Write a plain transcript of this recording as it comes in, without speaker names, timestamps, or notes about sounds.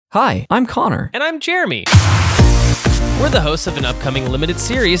Hi, I'm Connor. And I'm Jeremy. We're the hosts of an upcoming limited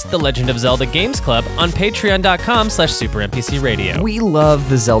series, The Legend of Zelda Games Club, on patreon.com/SuperNPCRadio. We love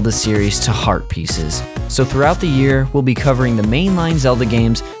the Zelda series to heart pieces. So throughout the year, we'll be covering the mainline Zelda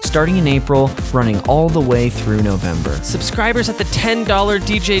games starting in April, running all the way through November. Subscribers at the $10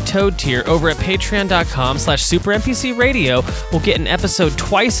 DJ Toad tier over at patreon.com/SuperNPCRadio will get an episode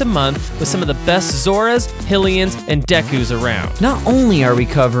twice a month with some of the best Zoras, Hylians, and Dekus around. Not only are we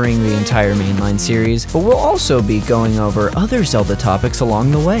covering the entire mainline series, but we'll also be going over other Zelda topics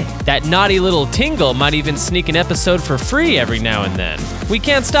along the way. That naughty little Tingle might even sneak an episode for free every now and then. We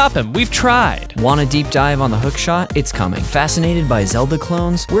can't stop him, we've tried. Want a deep dive on the hookshot? It's coming. Fascinated by Zelda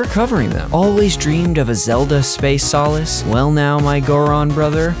clones? We're covering them. Always dreamed of a Zelda space solace? Well now, my Goron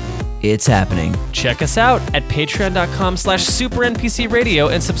brother, it's happening. Check us out at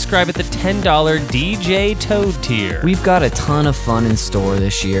patreon.com/SuperNPCRadio and subscribe at the $10 DJ Toad tier. We've got a ton of fun in store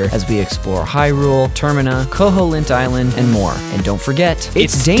this year as we explore Hyrule, Termina, Koholint Island, and more. And don't forget,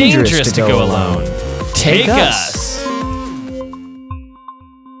 it's dangerous to go alone. Take us!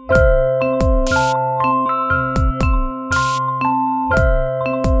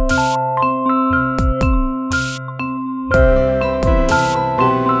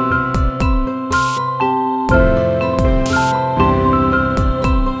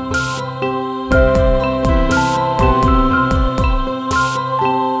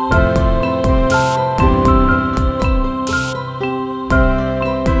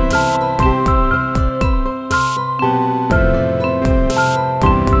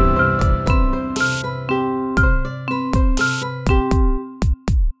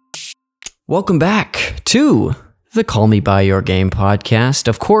 Welcome back to the Call Me By Your Game podcast.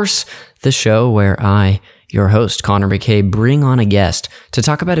 Of course, the show where I, your host, Connor McKay, bring on a guest to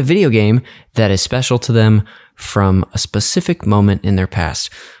talk about a video game that is special to them from a specific moment in their past.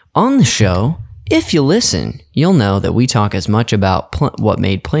 On the show, if you listen, you'll know that we talk as much about what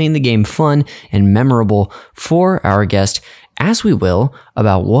made playing the game fun and memorable for our guest as we will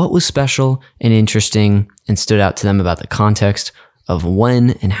about what was special and interesting and stood out to them about the context of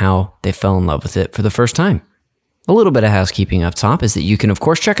when and how they fell in love with it for the first time. A little bit of housekeeping up top is that you can, of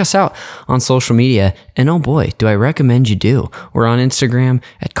course, check us out on social media. And oh boy, do I recommend you do. We're on Instagram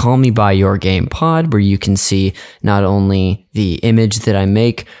at Call Me By Your Game Pod, where you can see not only the image that I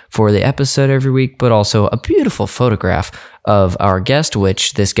make for the episode every week, but also a beautiful photograph of our guest,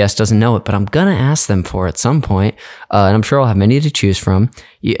 which this guest doesn't know it, but I'm going to ask them for at some point. And I'm sure I'll have many to choose from.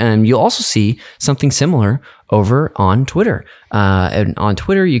 And you'll also see something similar over on Twitter. And on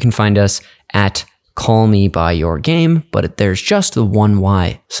Twitter, you can find us at Call Me By Your Game, but there's just the one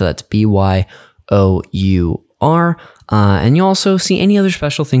Y. So that's BYOUR. And you'll also see any other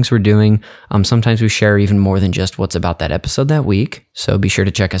special things we're doing. Sometimes we share even more than just what's about that episode that week. So be sure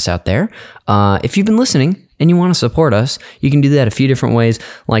to check us out there. If you've been listening and you want to support us, you can do that a few different ways,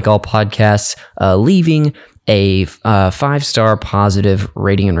 like all podcasts, leaving a 5-star positive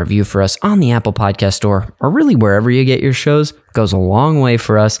rating and review for us on the Apple Podcast Store, or really wherever you get your shows. Goes a long way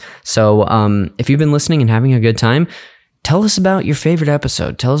for us. So if you've been listening and having a good time, tell us about your favorite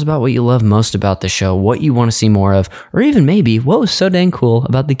episode. Tell us about what you love most about the show, what you want to see more of, or even maybe what was so dang cool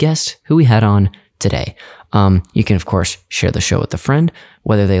about the guest who we had on today. You can, of course, share the show with a friend,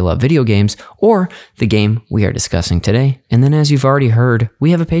 whether they love video games or the game we are discussing today. And then, as you've already heard,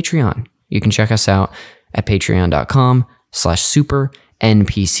 we have a Patreon. You can check us out at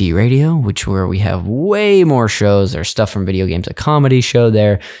patreon.com/SuperNPCRadio, where we have way more shows. There's stuff from video games, a comedy show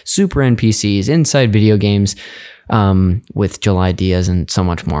there, Super NPCs, Inside Video Games, with July Diaz and so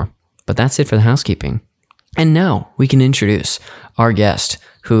much more. But that's it for the housekeeping. And now we can introduce our guest,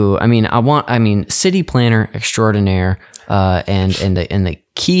 who, city planner extraordinaire, and the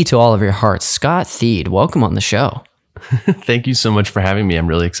key to all of your hearts, Scott Theed. Welcome on the show. Thank you so much for having me. I'm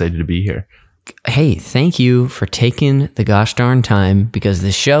really excited to be here. Hey, thank you for taking the gosh darn time, because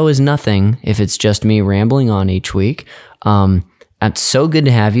the show is nothing if it's just me rambling on each week. It's so good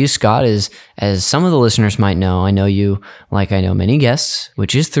to have you. Scott is, as some of the listeners might know, I know you like I know many guests,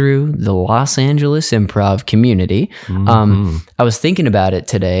 which is through the Los Angeles improv community. I was thinking about it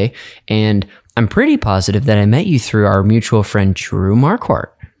today, and I'm pretty positive that I met you through our mutual friend, Drew Marquardt.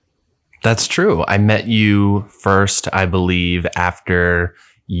 That's true. I met you first, I believe, after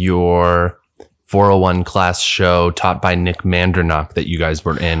your 401 class show taught by Nick Mandernach that you guys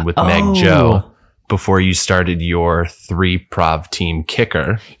were in with Meg Jo before you started your 3-prov team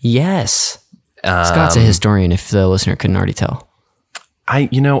Kicker. Yes. Scott's a historian, if the listener couldn't already tell. I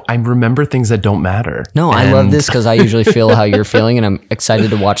remember things that don't matter. No, I love this because I usually feel how you're feeling, and I'm excited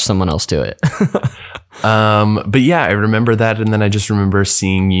to watch someone else do it. But yeah, I remember that. And then I just remember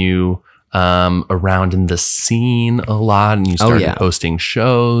seeing you around in the scene a lot, and you started hosting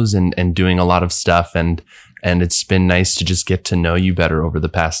shows and doing a lot of stuff. And it's been nice to just get to know you better over the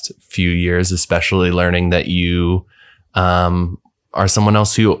past few years, especially learning that you are someone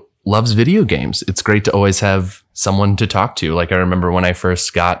else who loves video games. It's great to always have someone to talk to. Like I remember when I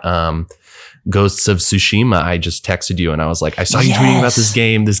first got Ghosts of Tsushima, I just texted you and I was like, I saw you tweeting about this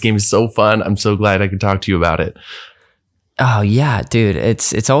game. This game is so fun. I'm so glad I could talk to you about it. Oh yeah, dude.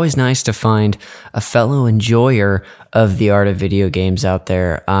 It's always nice to find a fellow enjoyer of the art of video games out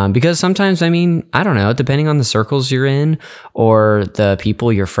there. Because sometimes, I mean, I don't know, depending on the circles you're in or the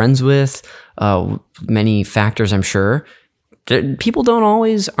people you're friends with, many factors, I'm sure, people aren't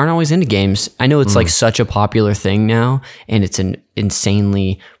always into games. I know it's like such a popular thing now, and it's an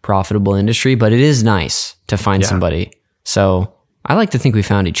insanely profitable industry, but it is nice to find somebody. So I like to think we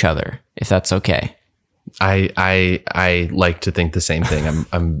found each other, if that's okay. I like to think the same thing.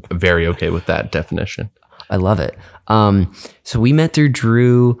 I'm very okay with that definition. I love it. So we met through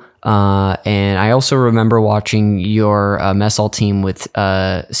Drew, and I also remember watching your mess hall team with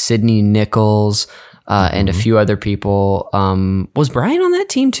Sydney Nichols and a few other people. Was Brian on that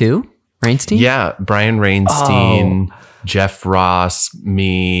team too? Rainstein? Yeah, Brian Rainstein, Jeff Ross,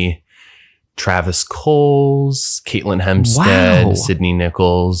 me, Travis Coles, Caitlin Hempstead, Sydney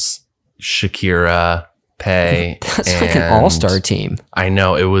Nichols, Shakira, Pay. That's like an all-star team. I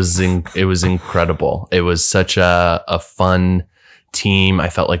know, it was incredible. It was such a fun team. I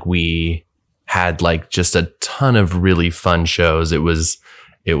felt like we had like just a ton of really fun shows. It was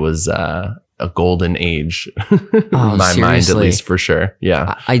a golden age in my mind, at least, for sure.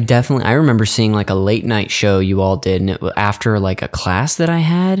 Yeah. I remember seeing like a late night show you all did, and it was after like a class that I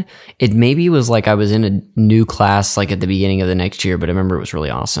had. It maybe was like I was in a new class like at the beginning of the next year, but I remember it was really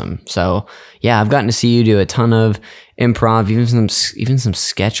awesome. So yeah, I've gotten to see you do a ton of improv, even some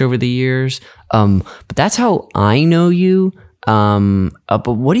sketch over the years. But that's how I know you. But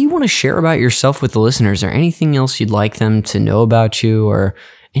what do you want to share about yourself with the listeners? Or anything else you'd like them to know about you, or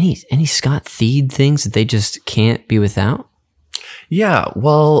any Scott Theed things that they just can't be without? Yeah,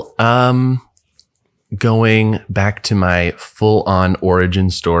 well, going back to my full-on origin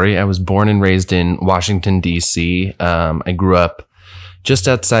story, I was born and raised in Washington, D.C. I grew up just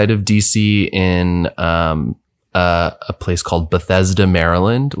outside of D.C. in a place called Bethesda,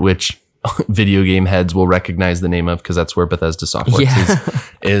 Maryland, which video game heads will recognize the name of because that's where Bethesda Softworks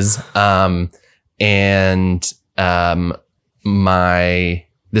is.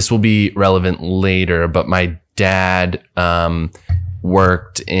 This will be relevant later, but my dad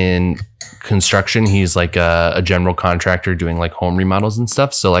worked in construction. He's like a general contractor doing like home remodels and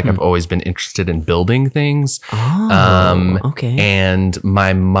stuff. So like I've always been interested in building things. Okay. And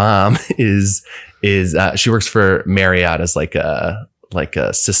my mom is she works for Marriott as like a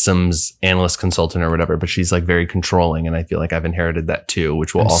systems analyst consultant or whatever, but she's like very controlling, and I feel like I've inherited that too,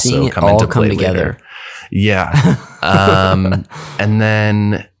 which will also come into play later. Yeah. And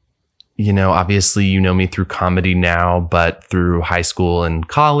then, obviously you know me through comedy now, but through high school and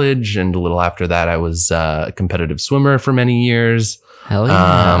college and a little after that, I was a competitive swimmer for many years. Hell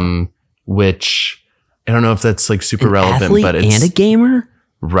yeah. Which I don't know if that's like super relevant, but it's and a gamer.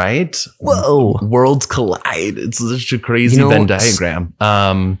 Right? Whoa. Worlds collide. It's such a crazy Venn diagram.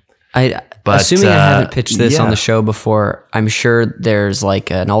 Assuming I haven't pitched this on the show before, I'm sure there's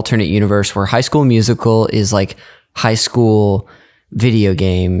like an alternate universe where High School Musical is like high school video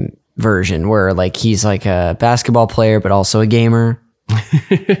game version, where like he's like a basketball player but also a gamer.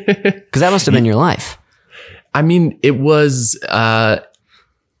 Because that must have been your life. I mean, it was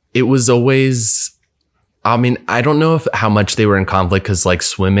always. I mean, I don't know how much they were in conflict, because like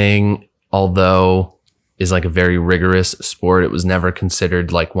swimming, although is like a very rigorous sport, it was never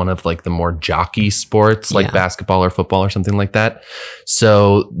considered like one of like the more jockey sports like basketball or football or something like that.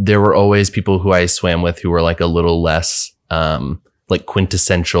 So there were always people who I swam with who were like a little less like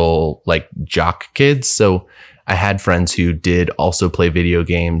quintessential like jock kids. So I had friends who did also play video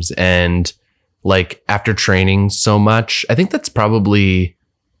games, and like after training so much, I think that's probably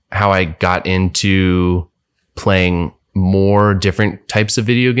how I got into playing more different types of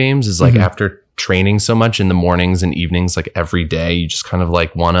video games, is like after training so much in the mornings and evenings, like every day, you just kind of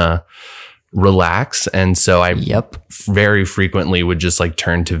like want to relax. And so I very frequently would just like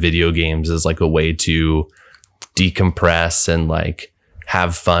turn to video games as like a way to decompress and like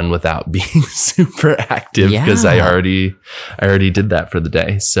have fun without being super active, because I already did that for the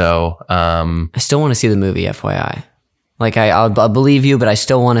day. So I still want to see the movie, FYI. Like I'll believe you, but I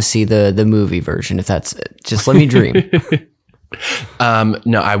still want to see the movie version. If that's it, just let me dream.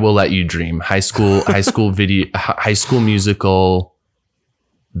 No, I will let you dream. High school musical.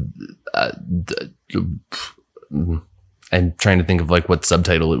 I'm trying to think of like what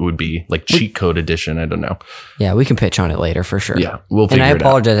subtitle it would be, like cheat code edition. I don't know. Yeah, we can pitch on it later for sure. Yeah, we'll figure it out. And I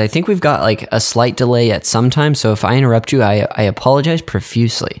apologize. I think we've got like a slight delay at some time. So if I interrupt you, I apologize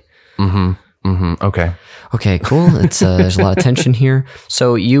profusely. Okay. Okay, cool. It's there's a lot of tension here.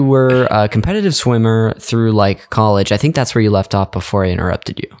 So you were a competitive swimmer through like college. I think that's where you left off before I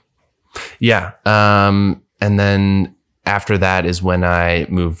interrupted you. Yeah. And then after that is when I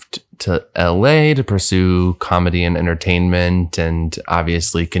moved to LA to pursue comedy and entertainment, and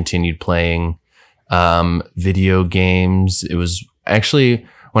obviously continued playing video games. It was actually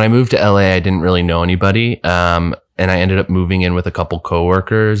when I moved to LA, I didn't really know anybody. And I ended up moving in with a couple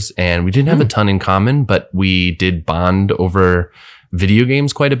coworkers, and we didn't have a ton in common, but we did bond over video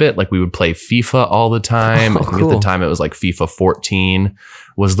games quite a bit. Like we would play FIFA all the time. I think at the time it was like FIFA 14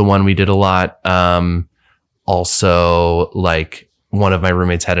 was the one we did a lot. Also, like one of my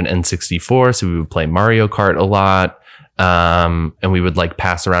roommates had an N64, so we would play Mario Kart a lot. And we would like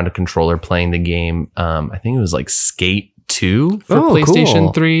pass around a controller playing the game. I think it was like Skate 2 for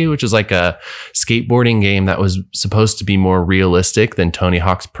PlayStation 3, which is like a skateboarding game that was supposed to be more realistic than Tony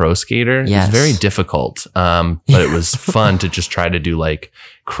Hawk's Pro Skater. Yes. It was very difficult, but it was fun to just try to do like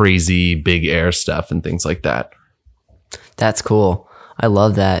crazy big air stuff and things like that. That's cool. I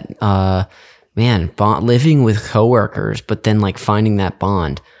love that. Man, living with coworkers, but then like finding that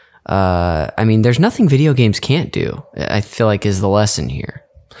bond. I mean, there's nothing video games can't do, I feel like is the lesson here.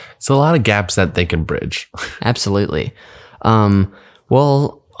 It's a lot of gaps that they can bridge. Absolutely.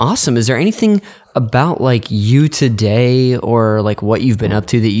 Well, awesome. Is there anything about like you today or like what you've been up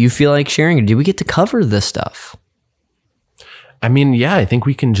to that you feel like sharing? Or do we get to cover this stuff? I mean, yeah, I think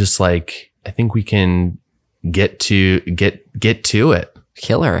we can just like, I think we can get to it.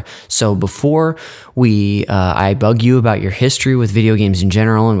 Killer. So before we, I bug you about your history with video games in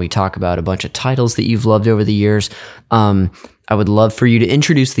general, and we talk about a bunch of titles that you've loved over the years, I would love for you to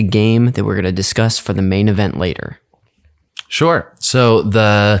introduce the game that we're going to discuss for the main event later. Sure. So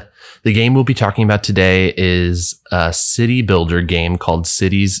the game we'll be talking about today is a city builder game called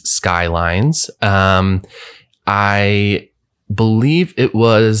Cities Skylines. I believe it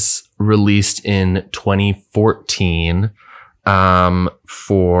was released in 2014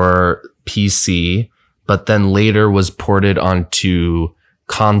 for PC, but then later was ported onto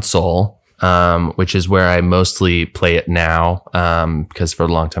console, which is where I mostly play it now, because for a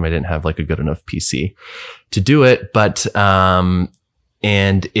long time I didn't have like a good enough PC to do it. But and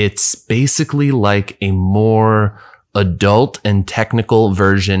it's basically like a more adult and technical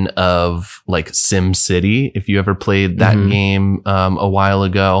version of like SimCity, if you ever played that game a while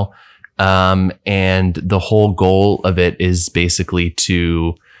ago. And the whole goal of it is basically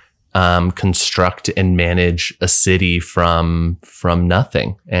to construct and manage a city from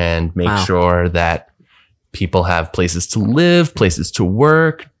nothing and make sure that people have places to live, places to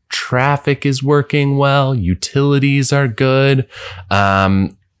work, traffic is working well, utilities are good.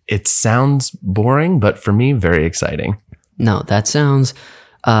 It sounds boring, but for me, very exciting. No, that sounds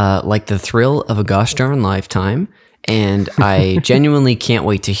like the thrill of a gosh darn lifetime. And I genuinely can't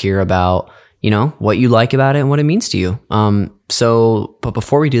wait to hear about, what you like about it and what it means to you. But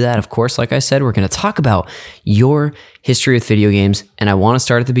before we do that, of course, like I said, we're going to talk about your history with video games. And I want to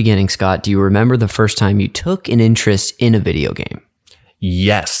start at the beginning, Scott. Do you remember the first time you took an interest in a video game?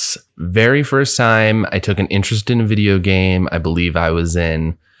 Yes. Very first time I took an interest in a video game, I believe I was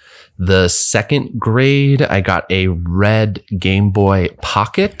in the second grade. I got a red Game Boy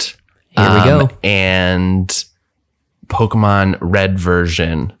Pocket. Here we go. And Pokemon Red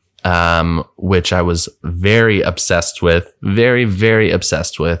version, which I was very obsessed with. Very, very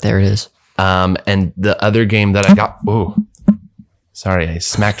obsessed with. There it is. And the other game that I got... Ooh. Sorry, I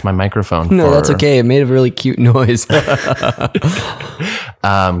smacked my microphone. No, that's okay. It made a really cute noise. Because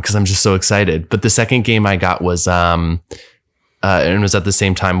I'm just so excited. But the second game I got was... and it was at the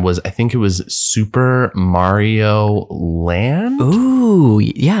same time I think it was Super Mario Land. Ooh,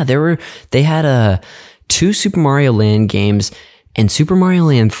 yeah. They had two Super Mario Land games, and Super Mario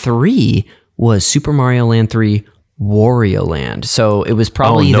Land 3 was Super Mario Land 3 Wario Land. So it was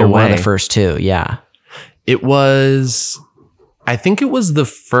probably either one of the first two. Yeah. It was... I think it was the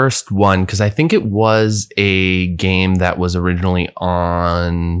first one, because I think it was a game that was originally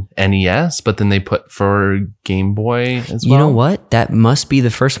on NES, but then they put for Game Boy as well. You know what? That must be the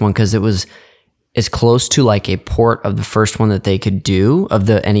first one, because it was as close to like a port of the first one that they could do of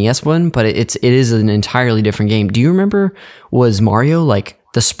the NES one, but it is an entirely different game. Do you remember, was Mario like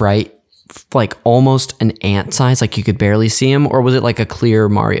the sprite like almost an ant size, like you could barely see him, or was it like a clear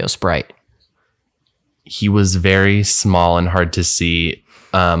Mario sprite? He was very small and hard to see.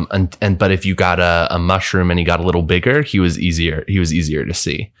 But if you got a mushroom and he got a little bigger, he was easier to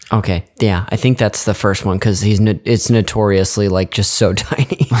see. Okay, yeah, I think that's the first one because it's notoriously like just so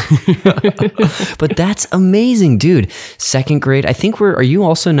tiny. But that's amazing, dude. Second grade, I think are you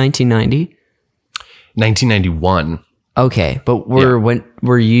also 1990? 1991. Okay, but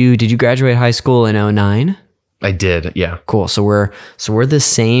did you graduate high school in 2009? I did, yeah. Cool. So we're the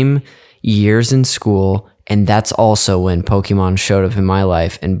same years in school, and that's also when Pokemon showed up in my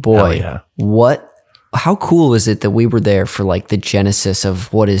life. And boy, yeah. How cool is it that we were there for like the genesis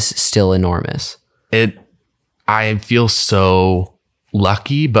of what is still enormous? I feel so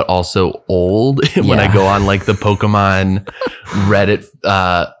lucky, but also old when I go on like the Pokemon Reddit,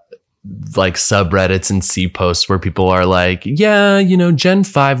 like subreddits and see posts where people are like, yeah, you know, Gen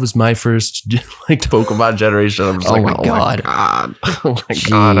 5 was my first like Pokemon generation. I'm just oh my god. Oh my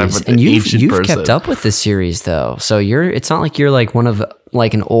god. I'm an ancient you've person. kept up with the series though. So it's not like you're like one of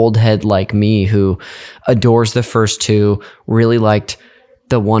like an old head like me who adores the first two, really liked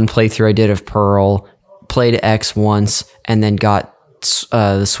the one playthrough I did of Pearl, played X once, and then got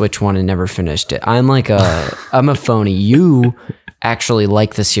the Switch one and never finished it. I'm a phony. You actually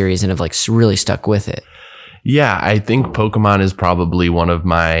like the series and have like really stuck with it. Yeah, I think Pokemon is probably one of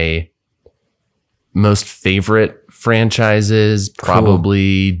my most favorite franchises,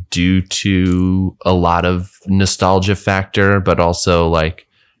 probably due to a lot of nostalgia factor, but also like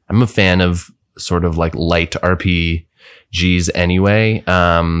I'm a fan of sort of like light RPGs anyway,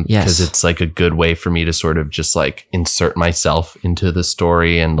 because it's like a good way for me to sort of just like insert myself into the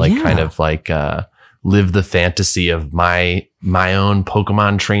story and like kind of like live the fantasy of my own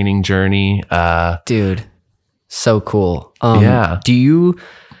Pokemon training journey. Dude, so cool. I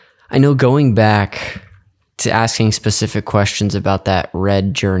know going back to asking specific questions about that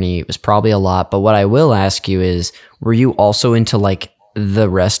red journey was probably a lot, but what I will ask you is, were you also into like the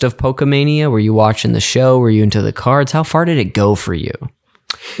rest of Pokemania? Were you watching the show? Were you into the cards? How far did it go for you?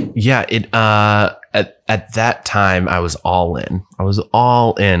 Yeah, at that time I was all in. I was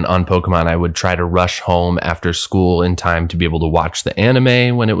all in on Pokemon. I would try to rush home after school in time to be able to watch the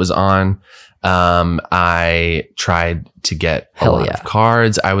anime when it was on. I tried to get a lot of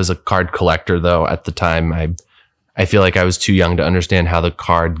cards. I was a card collector though at the time. I feel like I was too young to understand how the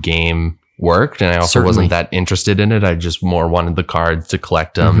card game worked, and I also wasn't that interested in it. I just more wanted the cards to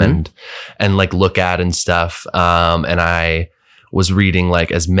collect them and like look at and stuff. And I was reading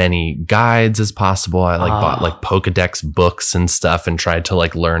like as many guides as possible. I like bought like Pokedex books and stuff and tried to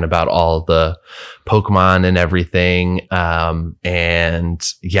like learn about all the Pokemon and everything.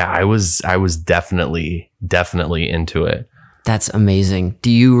 And yeah, I was definitely into it. That's amazing. Do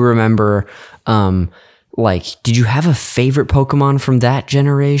you remember, did you have a favorite Pokemon from that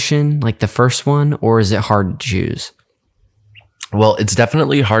generation? Like the first one, or is it hard to choose? Well, it's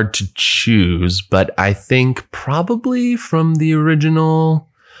definitely hard to choose, but I think probably from the original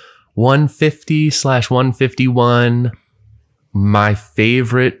 150/151, my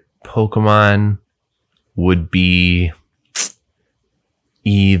favorite Pokemon would be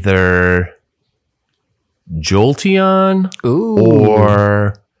either Jolteon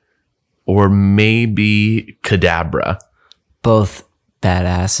or maybe Kadabra. Both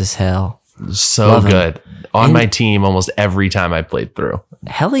badass as hell. So Love good. him. On my team almost every time I played through.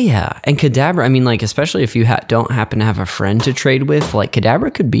 Hell yeah. And Kadabra, I mean, like, especially if you don't happen to have a friend to trade with, like,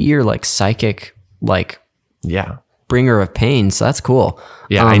 Kadabra could be your, like, psychic, like, bringer of pain. So that's cool.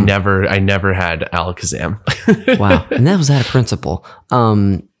 Yeah, I never had Alakazam. Wow. And that was out of principle.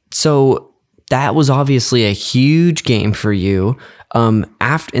 So that was obviously a huge game for you. And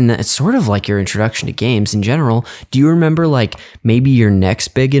it's sort of like your introduction to games in general. Do you remember, like, maybe your next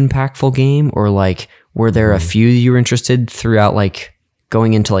big impactful game, or, like, were there a few you were interested throughout, like,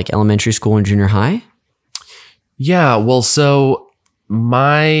 going into, like, elementary school and junior high? Yeah, well, so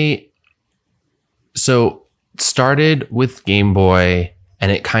started with Game Boy,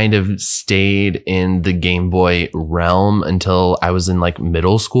 and it kind of stayed in the Game Boy realm until I was in, like,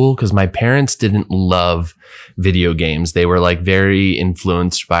 middle school, because my parents didn't love video games. They were, like, very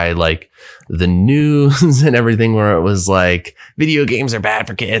influenced by, like, the news and everything, where it was like video games are bad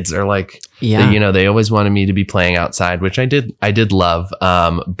for kids, or like, they always wanted me to be playing outside, which I did love.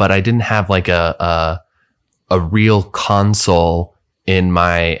 But I didn't have like a real console in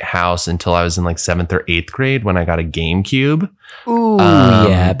my house until I was in like 7th or 8th grade, when I got a GameCube. Ooh,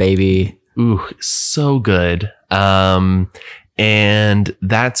 yeah, baby. Ooh, so good. And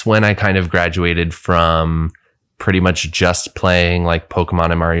that's when I kind of graduated from pretty much just playing like Pokemon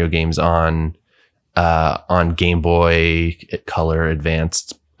and Mario games on Game Boy Color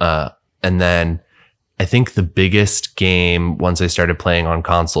Advanced. And then I think the biggest game once I started playing on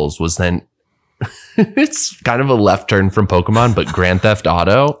consoles was then it's kind of a left turn from Pokemon, but Grand Theft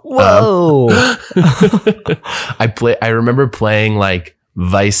Auto. Whoa. I remember playing like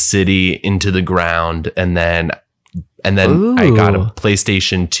Vice City Into the Ground, and then Ooh. I got a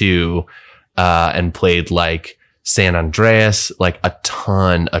PlayStation 2 and played like San Andreas, like a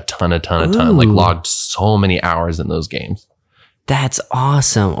ton, like logged so many hours in those games. That's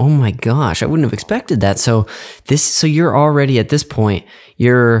awesome. Oh my gosh. I wouldn't have expected that. So you're already at this point,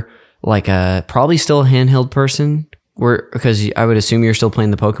 you're like probably still a handheld person, because I would assume you're still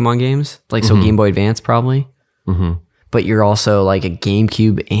playing the Pokemon games, like so Game Boy Advance probably. Mm-hmm. But you're also like a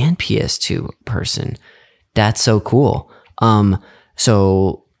GameCube and PS2 person. That's so cool.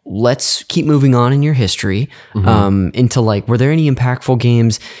 So let's keep moving on in your history into like, were there any impactful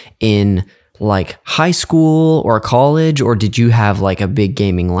games in like high school or college, or did you have like a big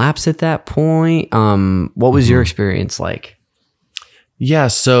gaming lapse at that point? What was your experience like? Yeah,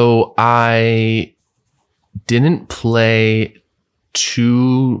 so I didn't play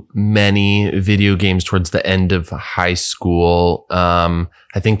too many video games towards the end of high school. I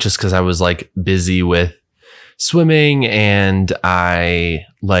think just because I was like busy with swimming, and I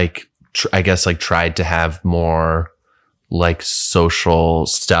like I guess like tried to have more like social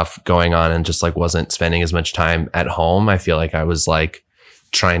stuff going on and just like wasn't spending as much time at home. I feel like I was like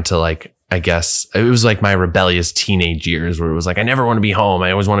trying to like, I guess it was like my rebellious teenage years where it was like, I never want to be home.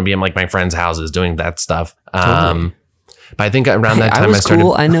 I always want to be in like my friends' houses doing that stuff. Totally. But I think around that time I started.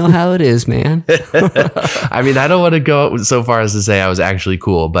 Cool. I know how it is, man. I mean, I don't want to go so far as to say I was actually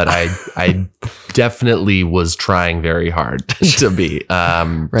cool, but I definitely was trying very hard to be,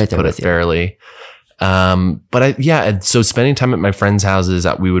 right there put it fairly. But so spending time at my friends' houses,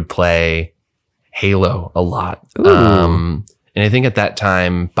 we would play Halo a lot. And I think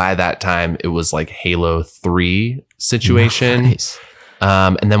by that time, it was like Halo 3 situation. Nice.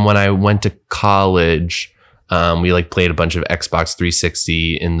 And then when I went to college, we like played a bunch of Xbox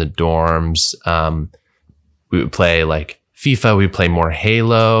 360 in the dorms. We would play like FIFA. We'd play more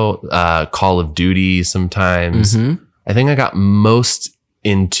Halo, Call of Duty sometimes. Mm-hmm. I think I got most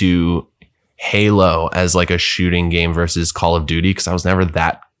into Halo as like a shooting game versus Call of Duty because I was never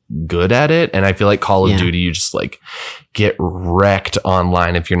that good at it. And I feel like Call of Duty, you just like get wrecked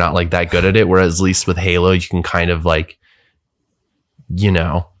online if you're not like that good at it. Whereas at least with Halo, you can kind of like, you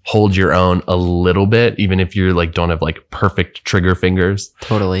know, hold your own a little bit, even if you're like don't have like perfect trigger fingers.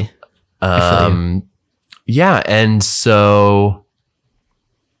 Totally. Yeah. And so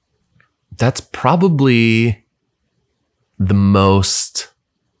that's probably the most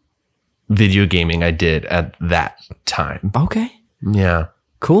video gaming I did at that time. Okay. Yeah.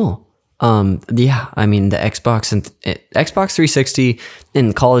 Cool. Yeah, I mean the Xbox and Xbox 360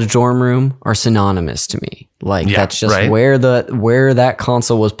 and college dorm room are synonymous to me. Like that's just right? where that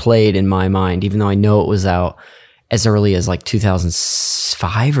console was played in my mind, even though I know it was out as early as like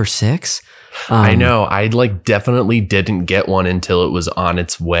 2005 or 6. I know. I like definitely didn't get one until it was on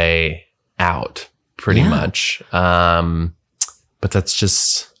its way out pretty much. But that's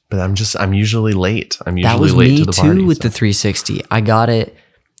just I'm usually late. I'm usually late to the party. That was me too with the 360. I got it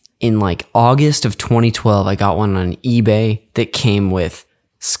in like August of 2012. I got one on eBay that came with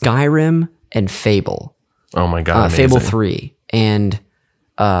Skyrim and Fable. Oh my God. Fable 3. And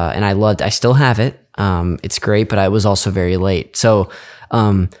I still have it. It's great, but I was also very late. So,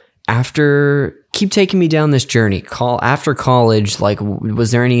 keep taking me down this journey. After college, like,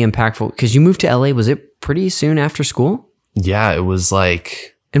 was there any impactful, cause you moved to LA, was it pretty soon after school? Yeah, it was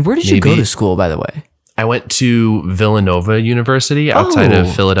like. And where did you go to school, by the way? I went to Villanova University outside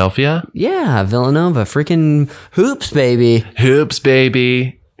of Philadelphia. Yeah, Villanova. Freaking hoops, baby. Hoops,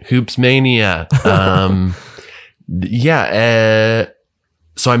 baby. Hoops mania. So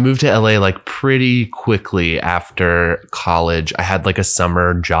I moved to LA like pretty quickly after college. I had like a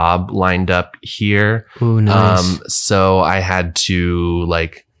summer job lined up here. Ooh, nice. So I had to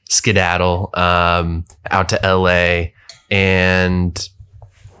like skedaddle out to LA, and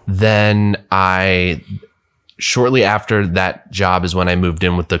then shortly after that job is when I moved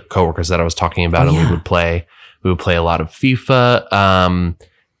in with the coworkers that I was talking about, and we would play a lot of FIFA.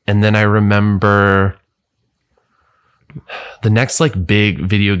 And then I remember the next like big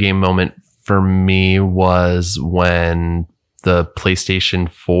video game moment for me was when the PlayStation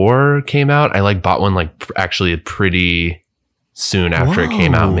 4 came out. I like bought one like actually pretty soon after it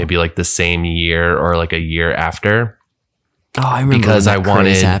came out, maybe like the same year or like a year after. Oh, I remember because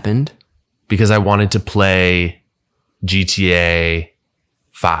happened. Because I wanted to play GTA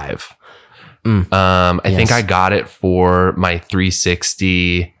 5. I think I got it for my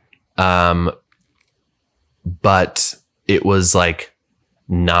 360, but it was like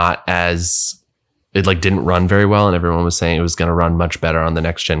not as, it like didn't run very well, and everyone was saying it was going to run much better on the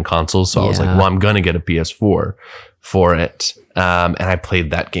next gen console. So I was like, well, I'm going to get a PS4 for it. And I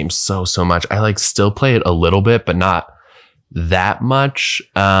played that game so much. I like still play it a little bit, but not that much.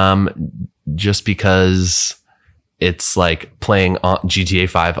 Just because it's like playing GTA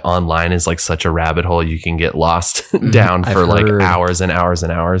 5 online is like such a rabbit hole. You can get lost down for like hours and hours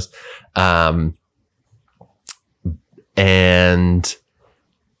and hours. And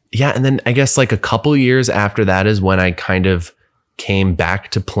yeah, and then I guess like a couple years after that is when I kind of came back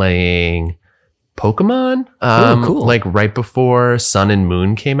to playing Pokemon. Cool. Like right before Sun and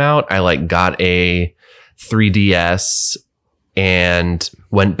Moon came out, I like got a 3DS and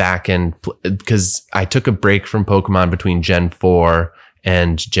went back and because I took a break from Pokemon between Gen 4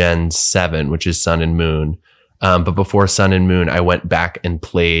 and Gen 7, which is Sun and Moon. But before Sun and Moon, I went back and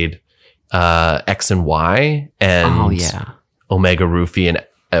played X and Y and Omega Ruby and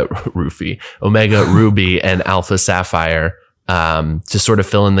Omega Ruby and Alpha Sapphire to sort of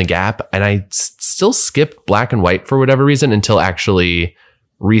fill in the gap. And I still skipped Black and White for whatever reason until actually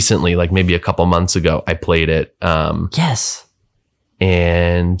recently, like maybe a couple months ago, I played it. Yes.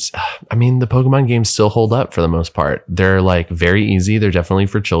 And I mean, the Pokemon games still hold up for the most part. They're like very easy. They're definitely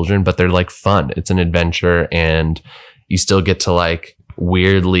for children, but they're like fun. It's an adventure, and you still get to like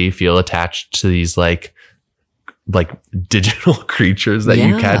weirdly feel attached to these like digital creatures that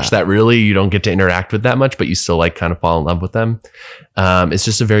you catch that really you don't get to interact with that much, but you still like kind of fall in love with them. It's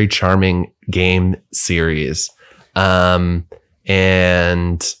just a very charming game series.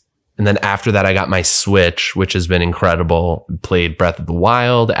 And then after that, I got my Switch, which has been incredible. Played Breath of the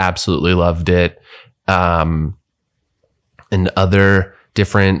Wild, absolutely loved it. And other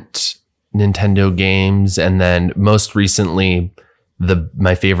different Nintendo games. And then most recently,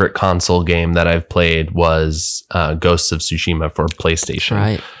 my favorite console game that I've played was Ghosts of Tsushima for PlayStation,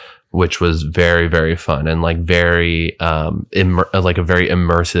 right, which was very, very fun and like very like a very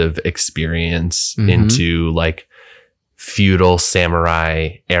immersive experience into like feudal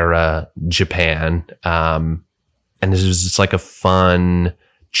samurai era Japan. And this was just like a fun,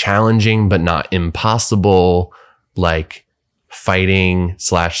 challenging but not impossible like fighting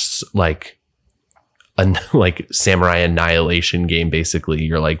 / like samurai annihilation game. Basically,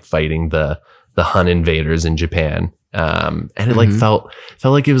 you're like fighting the Han invaders in Japan. And it like felt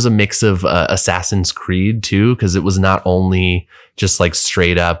like it was a mix of Assassin's Creed too, because it was not only just like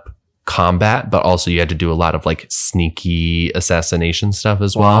straight up combat, but also you had to do a lot of like sneaky assassination stuff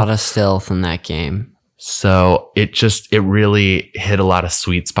as well. A lot of stealth in that game. So it really hit a lot of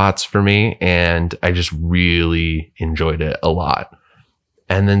sweet spots for me, and I just really enjoyed it a lot.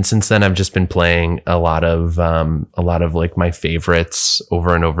 And then since then, I've just been playing a lot of like my favorites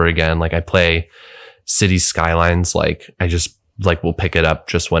over and over again. Like I play Cities Skylines. Like I just like will pick it up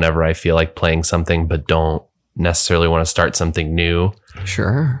just whenever I feel like playing something, but don't necessarily want to start something new.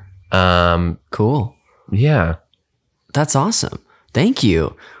 Sure. Cool. Yeah. That's awesome. Thank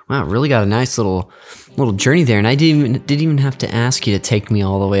you. Wow, really got a nice little journey there, and I didn't even have to ask you to take me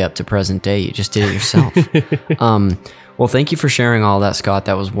all the way up to present day. You just did it yourself. Well, thank you for sharing all that, Scott.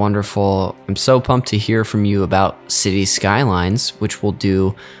 That was wonderful. I'm so pumped to hear from you about Cities Skylines, which we'll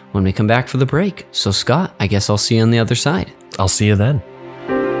do when we come back for the break. So, Scott, I guess I'll see you on the other side. I'll see you then.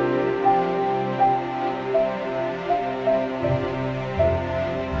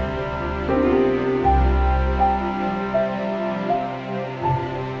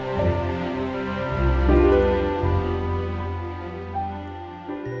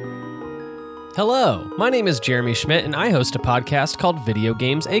 Hello, my name is Jeremy Schmidt, and I host a podcast called Video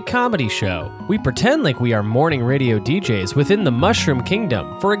Games, a Comedy Show. We pretend like we are morning radio DJs within the Mushroom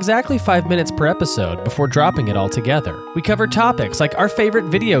Kingdom for exactly 5 minutes per episode before dropping it all together. We cover topics like our favorite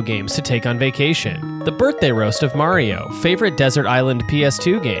video games to take on vacation, the birthday roast of Mario, favorite Desert Island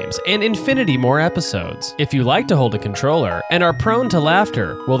PS2 games, and infinity more episodes. If you like to hold a controller and are prone to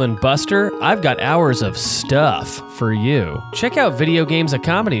laughter, well then Buster, I've got hours of stuff for you. Check out Video Games, a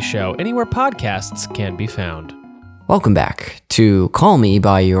Comedy Show anywhere podcasts can be found. Welcome back to Call Me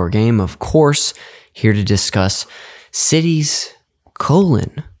By Your Game, of course, here to discuss Cities,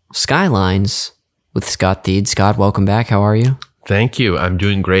 Skylines with Scott Thede. Scott, welcome back. How are you? Thank you. I'm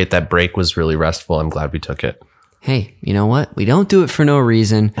doing great. That break was really restful. I'm glad we took it. Hey, you know what? We don't do it for no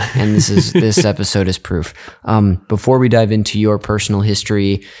reason, and this episode is proof. Before we dive into your personal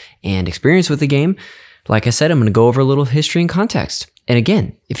history and experience with the game, like I said, I'm going to go over a little history and context. And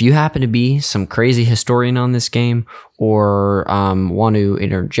again, if you happen to be some crazy historian on this game or want to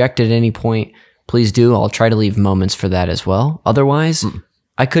interject at any point, please do. I'll try to leave moments for that as well. Otherwise,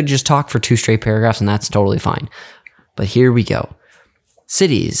 I could just talk for 2 straight paragraphs and that's totally fine. But here we go.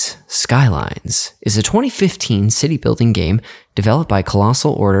 Cities Skylines is a 2015 city building game developed by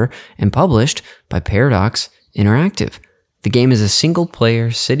Colossal Order and published by Paradox Interactive. The game is a single-player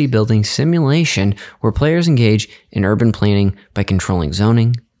city-building simulation where players engage in urban planning by controlling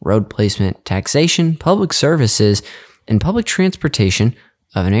zoning, road placement, taxation, public services, and public transportation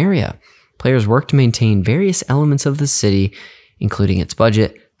of an area. Players work to maintain various elements of the city, including its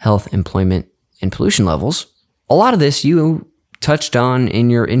budget, health, employment, and pollution levels. A lot of this you touched on in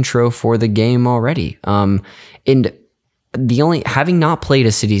your intro for the game already. And having not played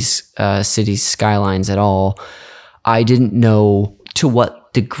a Cities Skylines at all, I didn't know to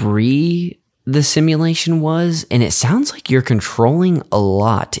what degree the simulation was, and it sounds like you're controlling a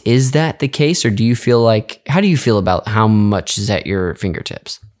lot. Is that the case, or how do you feel about how much is at your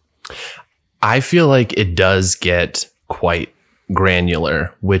fingertips? I feel like it does get quite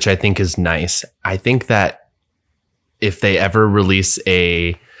granular, which I think is nice. I think that if they ever release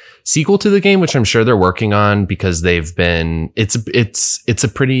a sequel to the game, which I'm sure they're working on because it's a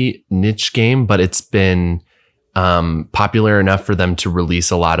pretty niche game, but it's been popular enough for them to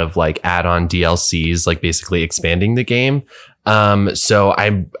release a lot of like add-on DLCs, like basically expanding the game. So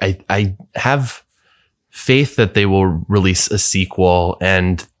I have faith that they will release a sequel.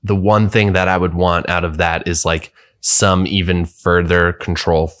 And the one thing that I would want out of that is like some even further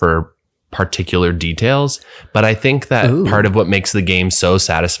control for particular details. But I think that part of what makes the game so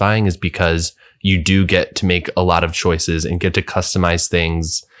satisfying is because you do get to make a lot of choices and get to customize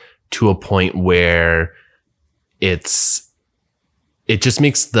things to a point where it just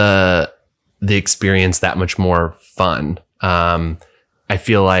makes the experience that much more fun. I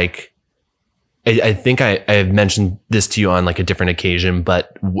feel like I think I have mentioned this to you on like a different occasion,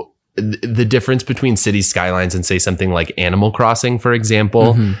 but the difference between Cities Skylines and say something like Animal Crossing, for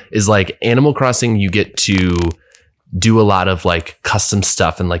example, is like Animal Crossing, you get to do a lot of like custom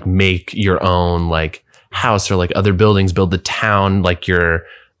stuff and like make your own like house or like other buildings, build the town, like your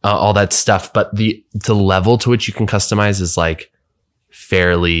all that stuff. But the level to which you can customize is like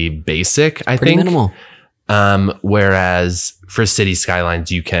fairly basic, I think. Minimal. Whereas for Cities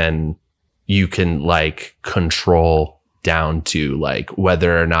Skylines, you can like control down to like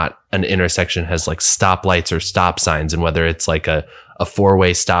whether or not an intersection has like stoplights or stop signs, and whether it's like a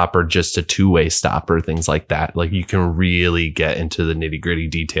 4-way stop or just a 2-way stop or things like that. Like you can really get into the nitty-gritty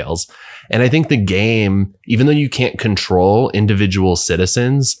details. And I think the game, even though you can't control individual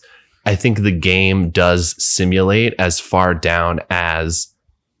citizens, I think the game does simulate as far down as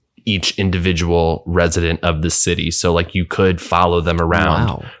each individual resident of the city. So like you could follow them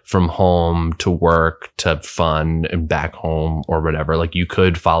around from home to work to fun and back home or whatever. Like you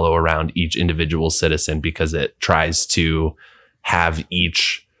could follow around each individual citizen because it tries to have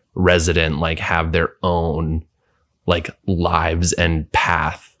each resident like have their own like lives and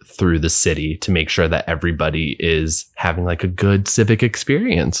path through the city to make sure that everybody is having like a good civic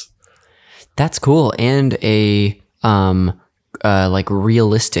experience. That's cool. And a like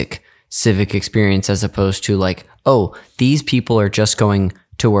realistic civic experience, as opposed to like, oh, these people are just going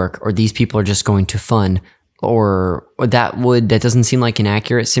to work, or these people are just going to fun, or that doesn't seem like an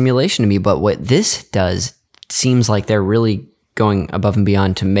accurate simulation to me. But what this does seems like they're really going above and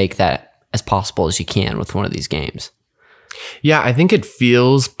beyond to make that as possible as you can with one of these games. Yeah, I think it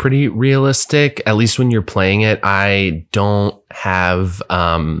feels pretty realistic, at least when you're playing it. I don't have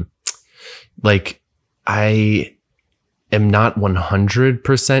I am not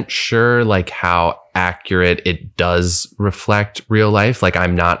 100% sure like how accurate it does reflect real life. Like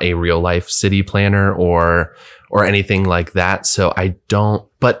I'm not a real life city planner or anything like that. So I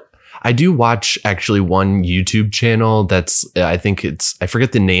do watch actually one YouTube channel that's, I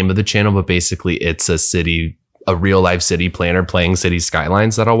forget the name of the channel, but basically it's a real life city planner playing Cities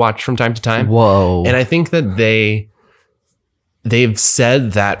Skylines that I'll watch from time to time. Whoa. And I think that they've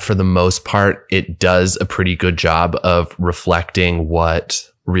said that for the most part, it does a pretty good job of reflecting what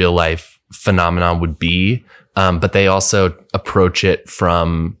real life phenomenon would be. But they also approach it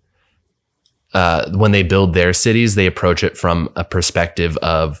from, when they build their cities, they approach it from a perspective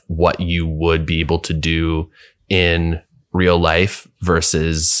of what you would be able to do in real life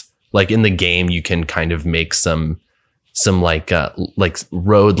versus like in the game, you can kind of make some like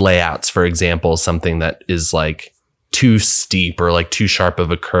road layouts, for example, something that is like too steep or like too sharp of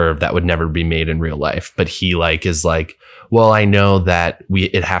a curve that would never be made in real life. But he like is like, well, I know that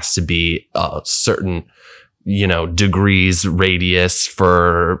it has to be a certain, degrees radius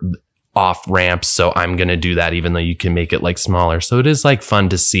for off ramps. So I'm going to do that, even though you can make it like smaller. So it is like fun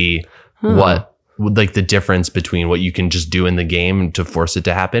to see what like the difference between what you can just do in the game to force it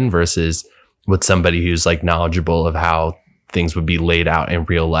to happen versus with somebody who's like knowledgeable of how things would be laid out in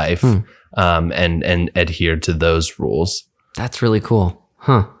real life, and adhere to those rules. That's really cool.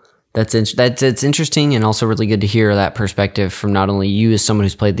 Huh. That's interesting, and also really good to hear that perspective from not only you as someone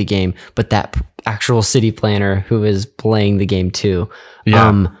who's played the game, but that actual city planner who is playing the game too.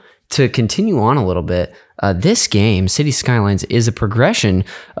 Yeah. To continue on a little bit, this game, City Skylines, is a progression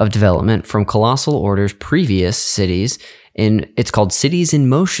of development from Colossal Order's previous cities, and it's called Cities in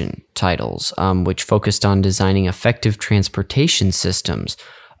Motion titles, which focused on designing effective transportation systems.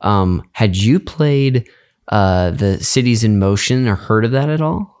 Had you played the Cities in Motion or heard of that at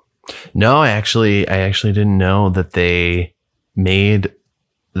all? No, I actually didn't know that they made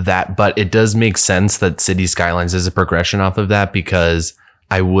that, but it does make sense that City Skylines is a progression off of that, because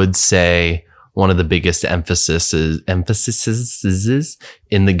I would say one of the biggest emphases in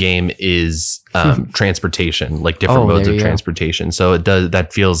the game is transportation, like different modes of transportation. So it does,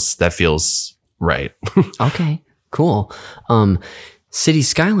 that feels right. Okay, cool. City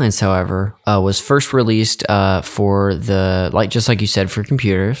Skylines, however, was first released for just like you said, for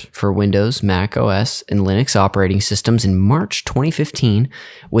computers, for Windows, Mac OS, and Linux operating systems in March 2015,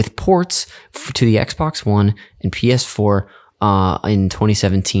 with ports to the Xbox One and PS4 in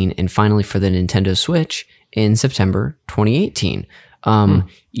 2017, and finally for the Nintendo Switch in September 2018.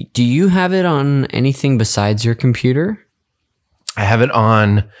 Do you have it on anything besides your computer? I have it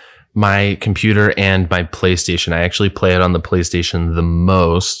on my computer and my PlayStation. I actually play it on the PlayStation the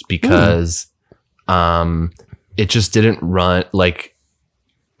most because it just didn't run like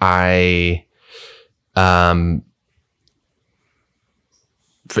I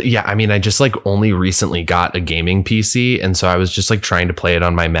I just like only recently got a gaming PC, and so I was just like trying to play it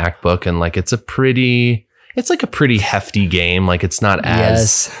on my MacBook, and like it's like a pretty hefty game. Like it's not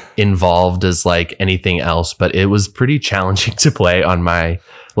as involved as like anything else, but it was pretty challenging to play on my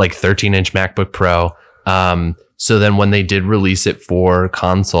like 13-inch MacBook Pro. So then when they did release it for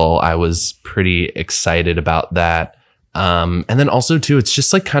console, I was pretty excited about that. And then also too, it's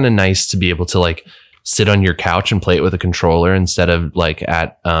just like kind of nice to be able to like sit on your couch and play it with a controller instead of like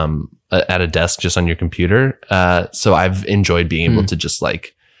at a desk just on your computer. So I've enjoyed being able to just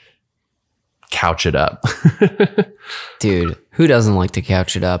like couch it up. Dude, who doesn't like to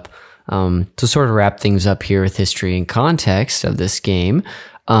couch it up? To sort of wrap things up here with history and context of this game,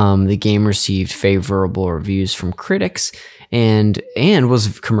 the game received favorable reviews from critics and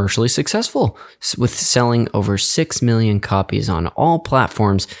was commercially successful, with selling over 6 million copies on all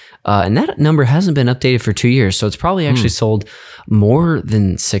platforms. And that number hasn't been updated for 2 years, so it's probably actually sold more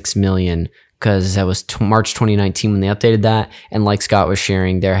than 6 million, because that was March 2019 when they updated that. And like Scott was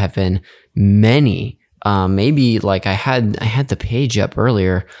sharing, there have been many, maybe like I had the page up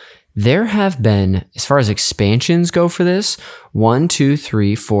earlier. There have been, as far as expansions go for this, 1, 2,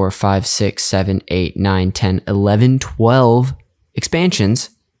 3, 4, 5, 6, 7, 8, 9, 10, 11, 12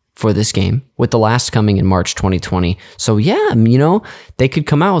 expansions for this game, with the last coming in March 2020. So yeah, they could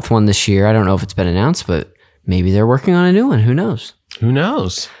come out with one this year. I don't know if it's been announced, but maybe they're working on a new one. Who knows?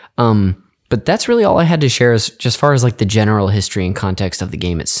 But that's really all I had to share as far as like the general history and context of the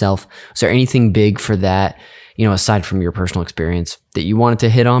game itself. Is there anything big for that, aside from your personal experience, that you wanted to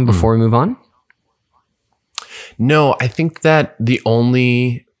hit on before we move on? No, I think that the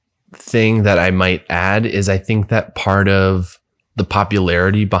only thing that I might add is I think that part of the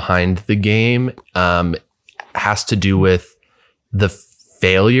popularity behind the game has to do with the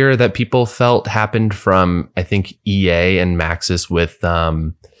failure that people felt happened from, I think, EA and Maxis with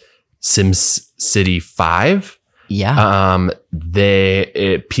SimCity 5. Yeah.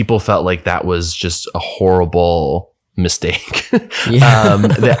 People felt like that was just a horrible mistake. Yeah.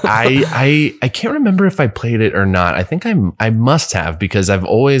 I can't remember if I played it or not. I think I must have, because I've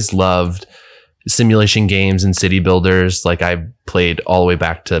always loved simulation games and city builders. Like I played all the way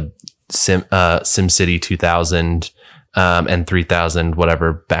back to SimCity 2000 and 3000,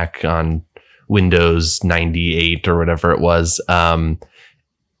 whatever, back on Windows 98 or whatever it was.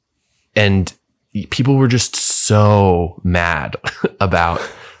 And people were just so mad about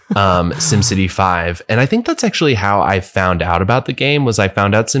SimCity 5. And I think that's actually how I found out about the game. Was I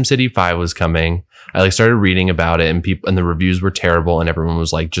found out SimCity 5 was coming. I like started reading about it, and the reviews were terrible, and everyone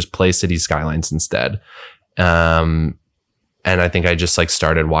was like, just play City Skylines instead. And I think I just like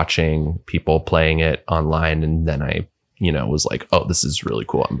started watching people playing it online, and then I, was like, oh, this is really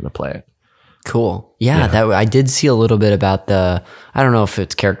cool. I'm going to play it. Cool. Yeah, that I did see a little bit about I don't know if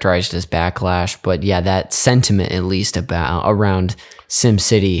it's characterized as backlash, but yeah, that sentiment at least around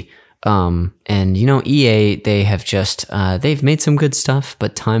SimCity. And EA, they have just they've made some good stuff,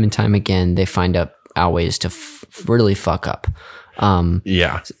 but time and time again they find out ways to really fuck up. But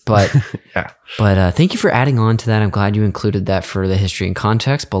yeah. But thank you for adding on to that. I'm glad you included that for the history and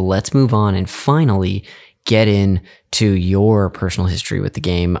context. But let's move on and finally get into your personal history with the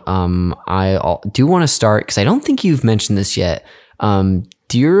game. I do want to start because I don't think you've mentioned this yet. Do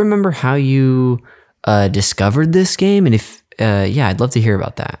you remember how you discovered this game? And if I'd love to hear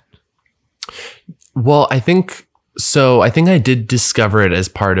about that. Well, I think I did discover it as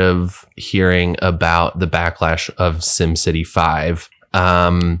part of hearing about the backlash of SimCity 5.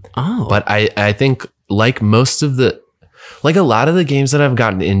 But I think like a lot of the games that I've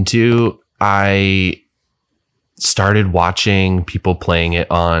gotten into, I started watching people playing it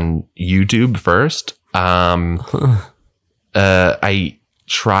on YouTube first. I'm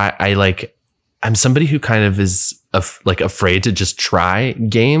somebody who kind of is afraid to just try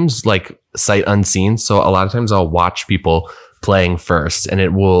games like sight unseen. So a lot of times I'll watch people playing first and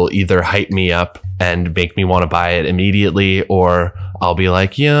it will either hype me up and make me want to buy it immediately, or I'll be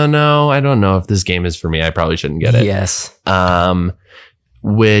like, no, I don't know if this game is for me. I probably shouldn't get it. Yes.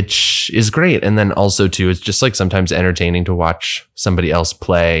 Which is great. And then also too, it's just like sometimes entertaining to watch somebody else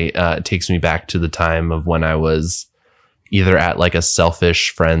play. It takes me back to the time of when I was either at like a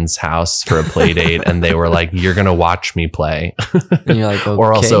selfish friend's house for a play date and they were like, you're going to watch me play. And you're like, okay.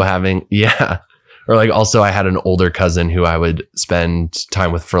 Or also or like also I had an older cousin who I would spend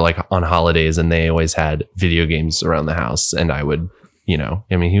time with for like on holidays, and they always had video games around the house, and I would, he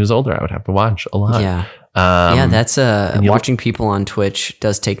was older. I would have to watch a lot. Yeah. That's watching people on Twitch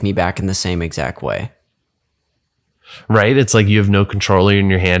does take me back in the same exact way. Right? It's like you have no controller in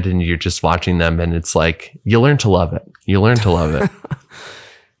your hand and you're just watching them, and it's like you learn to love it.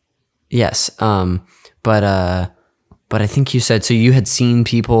 Yes. But I think you said, so you had seen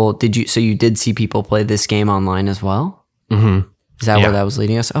people, you did see people play this game online as well? Mm-hmm. Is that where that was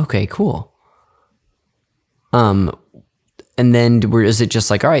leading us? Okay, cool. And then is it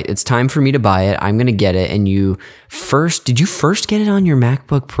just like, all right, it's time for me to buy it. I'm going to get it. And did you first get it on your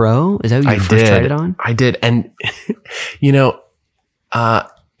MacBook Pro? Is that what you first tried it on? I did. And,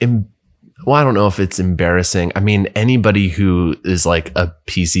 I don't know if it's embarrassing. I mean, anybody who is like a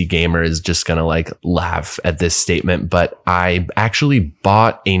PC gamer is just going to like laugh at this statement, but I actually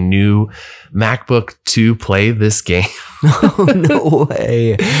bought a new MacBook to play this game. Oh, no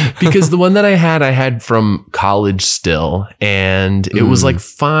way. Because the one that I had from college still, and it was like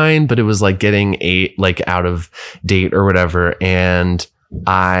fine, but it was like getting out of date or whatever. And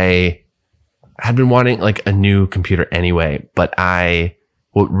I had been wanting like a new computer anyway, but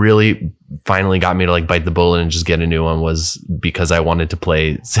what really finally got me to like bite the bullet and just get a new one was because I wanted to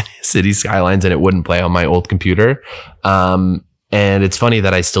play City Skylines and it wouldn't play on my old computer. And it's funny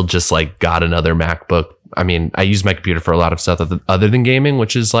that I still just like got another MacBook. I mean, I use my computer for a lot of stuff other than gaming,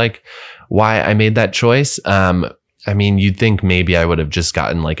 which is like why I made that choice. I mean, you'd think maybe I would have just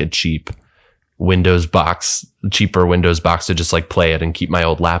gotten like a cheaper Windows box to just like play it and keep my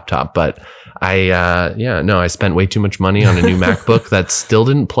old laptop. But I spent way too much money on a new MacBook that still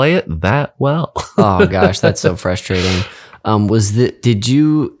didn't play it that well. Oh gosh, that's so frustrating.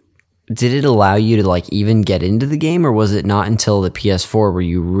 Did it allow you to like even get into the game, or was it not until the PS4 where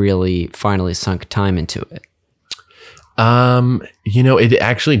you really finally sunk time into it? It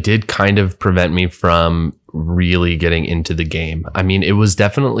actually did kind of prevent me from really getting into the game. I mean, it was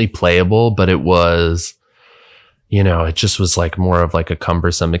definitely playable, but it was, it just was like more of like a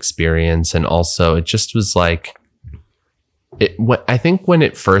cumbersome experience. And also it just was like, I think when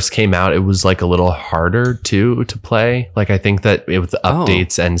it first came out, it was like a little harder to play. Like, I think that with the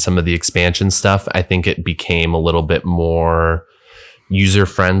updates and some of the expansion stuff, I think it became a little bit more user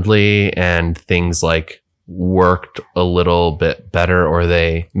friendly and things like worked a little bit better, or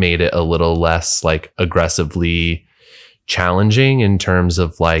they made it a little less like aggressively challenging in terms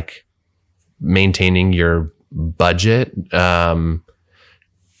of like maintaining your budget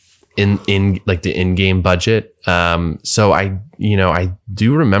in like the in-game budget. So I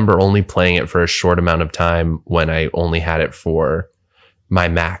do remember only playing it for a short amount of time when I only had it for my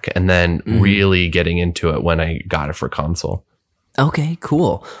Mac, and then really getting into it when I got it for console. Okay,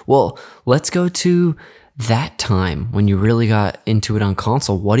 cool. Well, let's go to that time when you really got into it on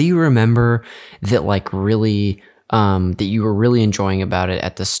console. What do you remember that like really that you were really enjoying about it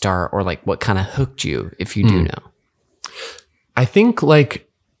at the start, or like what kind of hooked you, if you do know? I think like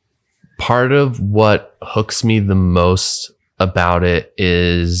part of what hooks me the most about it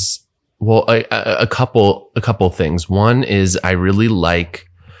is Well, a couple things. One is I really like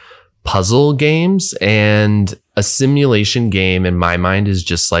puzzle games, and a simulation game in my mind is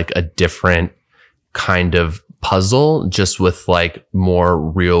just like a different kind of puzzle, just with like more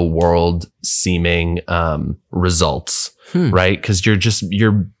real world seeming results, right? Because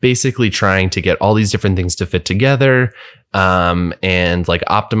you're basically trying to get all these different things to fit together, and like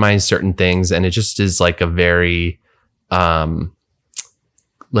optimize certain things, and it just is like a very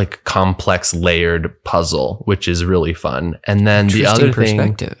like complex layered puzzle, which is really fun. And then the other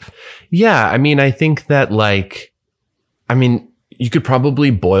perspective. Yeah, I mean, I think that like, I mean, you could probably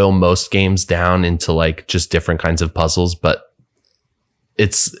boil most games down into like just different kinds of puzzles, but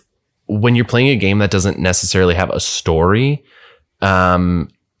it's when you're playing a game that doesn't necessarily have a story, I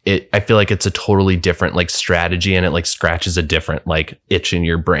feel like it's a totally different like strategy, and it like scratches a different like itch in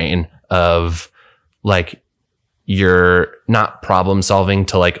your brain of like, you're not problem solving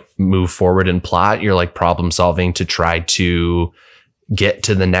to like move forward and plot. You're like problem solving to try to get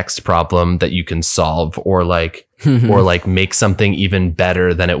to the next problem that you can solve, or like, or like make something even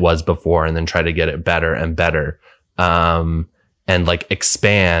better than it was before, and then try to get it better and better. And like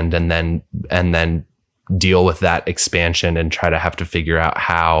expand, and then deal with that expansion and try to have to figure out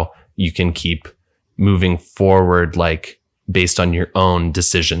how you can keep moving forward, like based on your own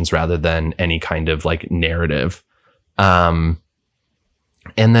decisions rather than any kind of like narrative. And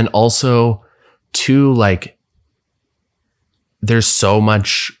then also too, like there's so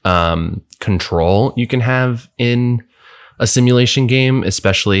much, control you can have in a simulation game,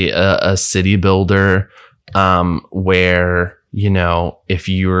 especially a city builder, where, you know, if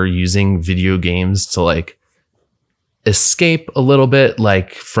you're using video games to like escape a little bit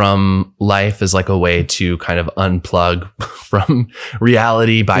like from life as like a way to kind of unplug from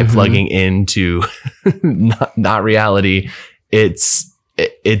reality by plugging into not reality, it's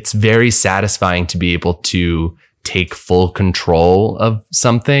very satisfying to be able to take full control of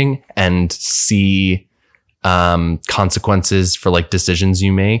something and see consequences for like decisions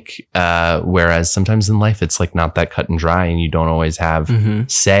you make, whereas sometimes in life it's like not that cut and dry, and you don't always have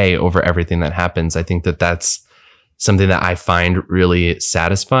say over everything that happens. I think that that's something that I find really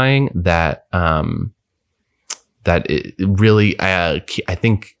satisfying, that that it really I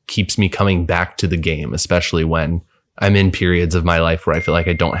think keeps me coming back to the game, especially when I'm in periods of my life where I feel like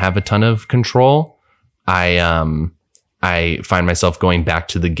I don't have a ton of control. I find myself going back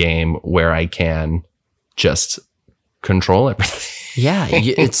to the game where I can just control everything. Yeah,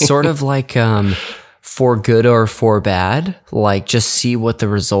 it's sort of like for good or for bad, like just see what the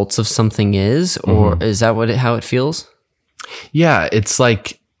results of something is, or is that how it feels? Yeah, it's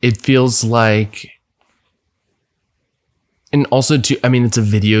like, it feels like, and also too, I mean, it's a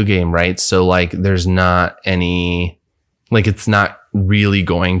video game, right? So like there's not any, like it's not really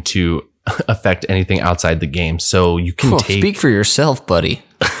going to affect anything outside the game. So you can speak for yourself, buddy.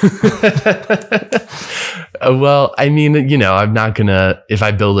 Well, I mean, you know, I'm not gonna, if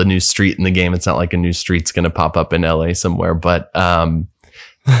I build a new street in the game, it's not like a new street's gonna pop up in LA somewhere, but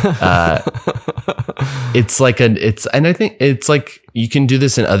it's like and I think it's like you can do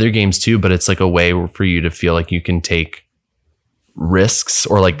this in other games too, but it's like a way for you to feel like you can take risks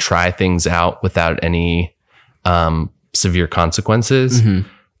or like try things out without any severe consequences.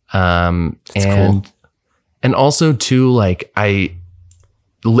 And cool. And also too, like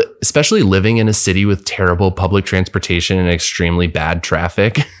especially living in a city with terrible public transportation and extremely bad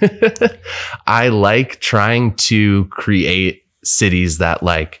traffic, I like trying to create cities that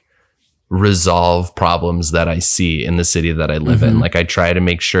like resolve problems that I see in the city that I live in. Like I try to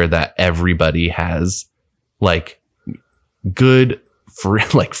make sure that everybody has like good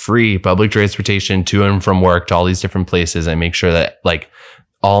free public transportation to and from work to all these different places. I make sure that like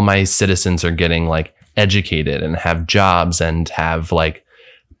all my citizens are getting like educated and have jobs and have like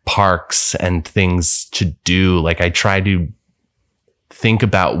parks and things to do. Like I try to think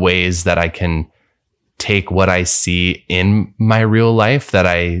about ways that I can take what I see in my real life that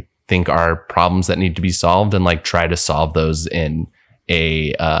I think are problems that need to be solved, and like try to solve those in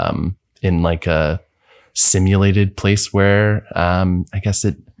a in like a simulated place where I guess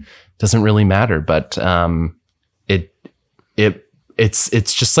it doesn't really matter, but it's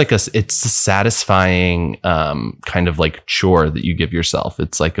just like it's a satisfying kind of like chore that you give yourself.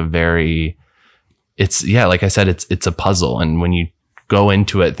 It's like like I said, it's a puzzle. And when you go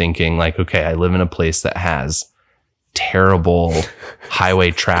into it thinking like, okay, I live in a place that has terrible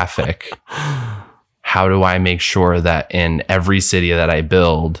highway traffic. How do I make sure that in every city that I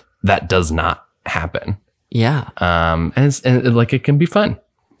build, that does not happen? Yeah. And like, it can be fun.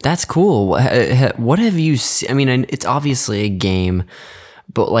 That's cool. What have you seen? I mean, it's obviously a game,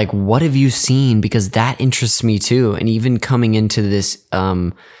 but like, what have you seen? Because that interests me too. And even coming into this,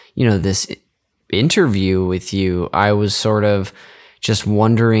 this interview with you, I was sort of just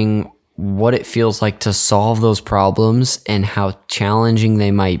wondering what it feels like to solve those problems and how challenging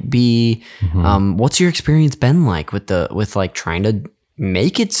they might be. What's your experience been like with trying to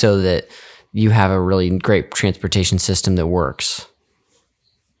make it so that you have a really great transportation system that works?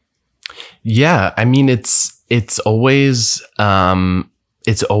 Yeah, I mean, it's always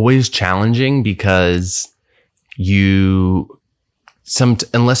challenging because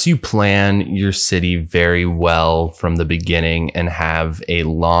unless you plan your city very well from the beginning and have a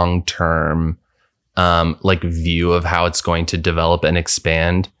long-term view of how it's going to develop and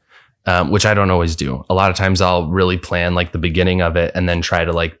expand, which I don't always do. A lot of times I'll really plan like the beginning of it and then try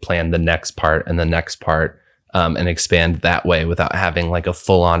to like plan the next part and the next part and expand that way without having like a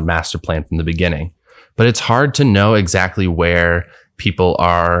full-on master plan from the beginning. But it's hard to know exactly where people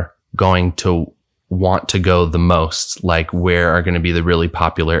are going to want to go the most, like where are going to be the really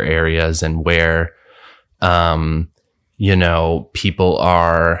popular areas and where, people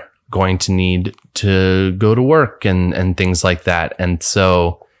are going to need to go to work and things like that. And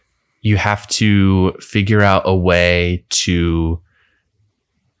so you have to figure out a way to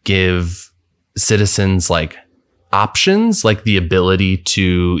give citizens like options, like the ability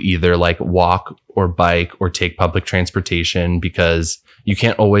to either like walk or bike or take public transportation, because you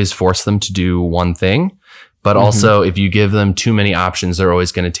can't always force them to do one thing. But also if you give them too many options, they're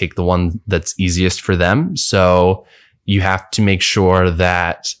always going to take the one that's easiest for them. So you have to make sure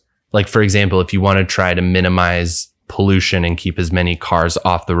that, like, for example, if you want to try to minimize pollution and keep as many cars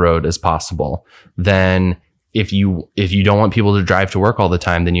off the road as possible, then if you don't want people to drive to work all the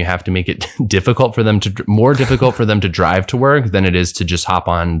time, then you have to make it more difficult for them to drive to work than it is to just hop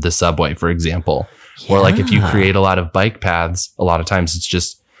on the subway, for example. Yeah. Or like if you create a lot of bike paths, a lot of times it's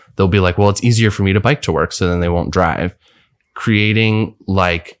just, they'll be like, well, it's easier for me to bike to work, so then they won't drive. Creating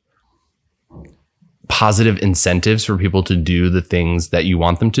like positive incentives for people to do the things that you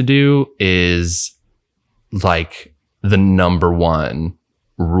want them to do is like the number one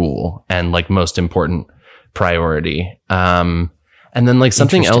rule and like most important priority. And then like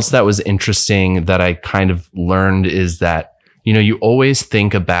something else that was interesting that I kind of learned is that, you always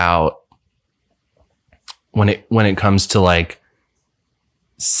think about when it comes to like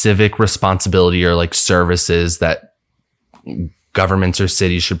civic responsibility or like services that governments or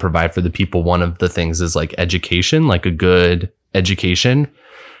cities should provide for the people. One of the things is like education, like a good education.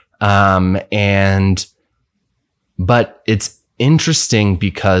 But it's interesting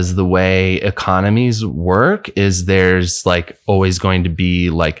because the way economies work is there's like always going to be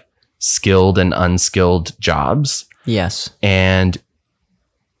like skilled and unskilled jobs. Yes. And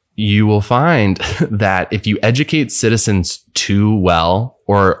you will find that if you educate citizens too well,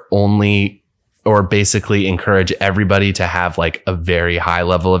 or basically encourage everybody to have like a very high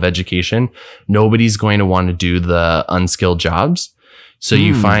level of education, nobody's going to want to do the unskilled jobs. So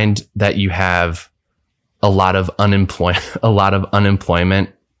you find that you have a lot of unemployment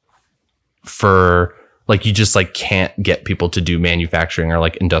for like, you just like can't get people to do manufacturing or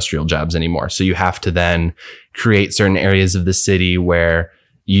like industrial jobs anymore. So you have to then create certain areas of the city where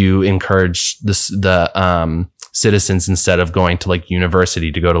you encourage the citizens, instead of going to like university,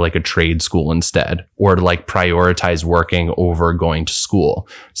 to go to like a trade school instead, or to like prioritize working over going to school,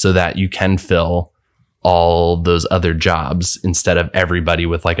 so that you can fill all those other jobs instead of everybody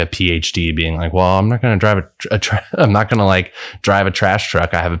with like a PhD being like, well, I'm not going to drive I'm not going to like drive a trash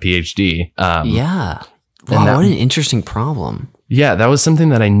truck. I have a PhD. Yeah. Wow, what an interesting problem. Yeah. That was something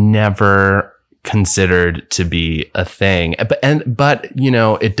that I never considered to be a thing. But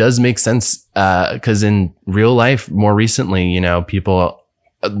it does make sense, because in real life, more recently, people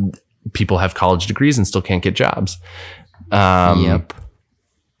have college degrees and still can't get jobs. Yep.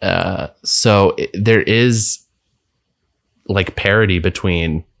 So there is like parity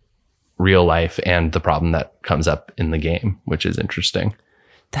between real life and the problem that comes up in the game, which is interesting.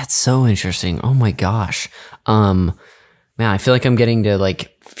 That's so interesting. Oh my gosh. Man, I feel like I'm getting to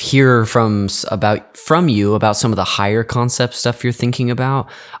like hear from you about some of the higher concept stuff you're thinking about.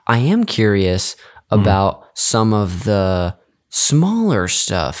 I am curious about some of the smaller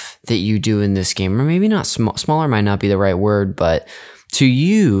stuff that you do in this game, or maybe not smaller might not be the right word, but to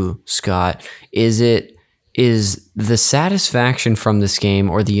you, Scott, is the satisfaction from this game,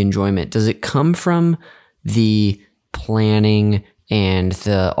 or the enjoyment, does it come from the planning and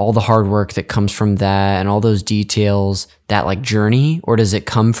all the hard work that comes from that and all those details, that like journey, or does it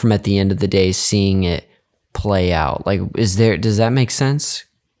come from at the end of the day seeing it play out? Like, does that make sense?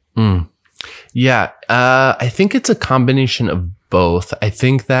 Yeah, I think it's a combination of both. I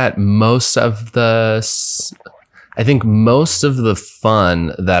think that most of the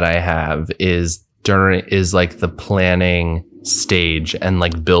fun that I have is like the planning stage and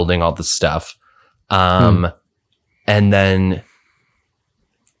like building all the stuff. And then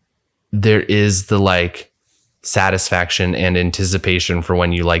there is the like satisfaction and anticipation for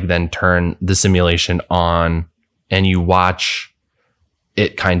when you like then turn the simulation on and you watch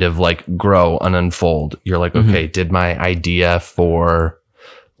it kind of like grow and unfold. You're like, okay, did my idea for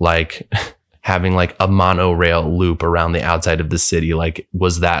like having like a monorail loop around the outside of the city, like,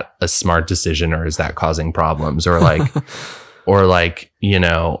 was that a smart decision or is that causing problems? Or like, or like, you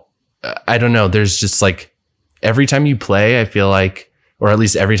know, I don't know. There's just like every time you play, I feel like, or at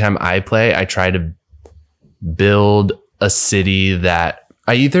least every time I play, I try to build a city that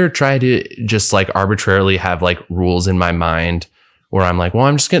I either try to just like arbitrarily have like rules in my mind where I'm like,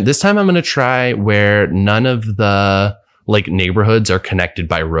 well, this time I'm going to try where none of the like neighborhoods are connected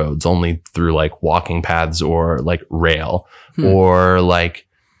by roads, only through like walking paths or like rail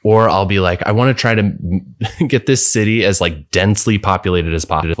or I'll be like, I want to try to get this city as like densely populated as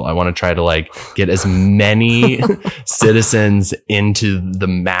possible. I want to try to like get as many citizens into the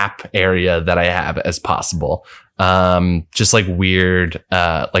map area that I have as possible. Just like weird,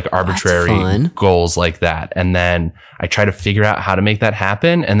 like arbitrary goals like that. And then I try to figure out how to make that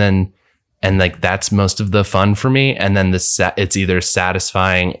happen. And like, that's most of the fun for me. And then it's either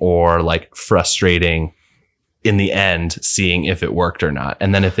satisfying or like frustrating in the end, seeing if it worked or not.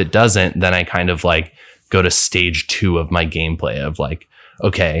 And then if it doesn't, then I kind of like go to stage 2 of my gameplay of like,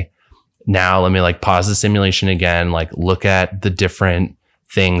 okay, now let me like pause the simulation again, like look at the different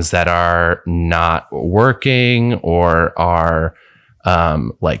things that are not working or are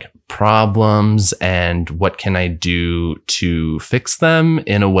like problems, and what can I do to fix them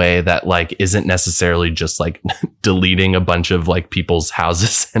in a way that like isn't necessarily just like deleting a bunch of like people's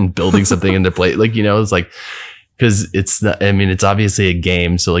houses and building something into place. Like, you know, it's like, because it's obviously a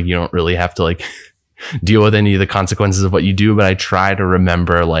game, so like you don't really have to like deal with any of the consequences of what you do, but I try to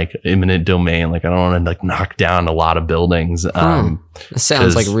remember like eminent domain. Like I don't want to like knock down a lot of buildings. It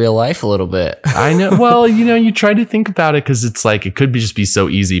sounds like real life a little bit. I know. Well, you know, you try to think about it because it's like, it could just be so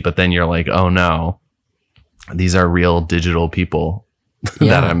easy, but then you're like, oh no, these are real digital people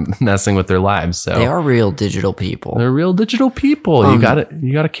that I'm messing with their lives. So they are real digital people. They're real digital people. You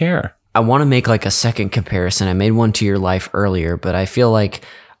gotta care. I want to make like a second comparison. I made one to your life earlier, but I feel like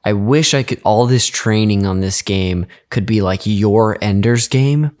I wish I could, all this training on this game could be like your Ender's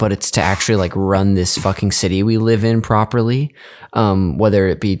Game, but it's to actually like run this fucking city we live in properly. Whether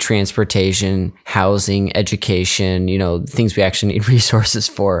it be transportation, housing, education, you know, things we actually need resources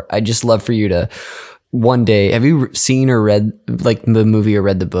for. I'd just love for you to one day, have you seen or read like the movie or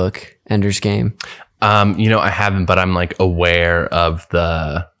read the book, Ender's Game? You know, I haven't, but I'm like aware of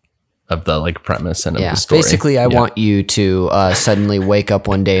the like premise and of the story. Basically, I want you to suddenly wake up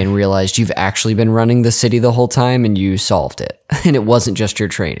one day and realize you've actually been running the city the whole time and you solved it, and it wasn't just your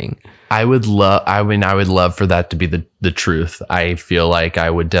training. I would love for that to be the truth. I feel like I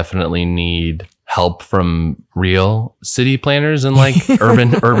would definitely need help from real city planners and like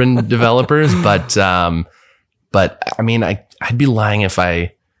urban developers, but I mean, I'd be lying if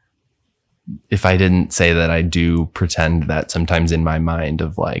I didn't say that I do pretend that sometimes in my mind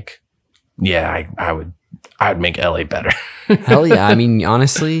of like, yeah, I'd make LA better. Hell yeah. I mean,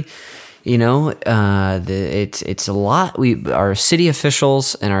 honestly, you know, it's a lot. Our city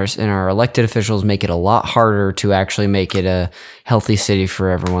officials and our elected officials make it a lot harder to actually make it a healthy city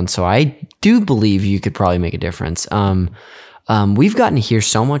for everyone. So I do believe you could probably make a difference. We've gotten to hear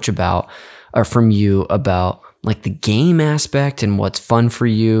so much from you about like the game aspect and what's fun for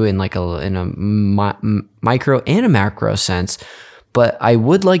you in like in a micro and a macro sense. But I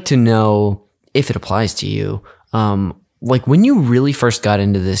would like to know if it applies to you. Like when you really first got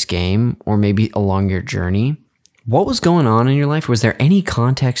into this game, or maybe along your journey, what was going on in your life? Was there any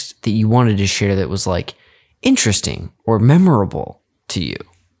context that you wanted to share that was like interesting or memorable to you?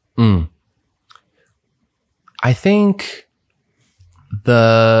 I think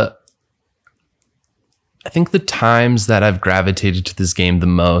the times that I've gravitated to this game the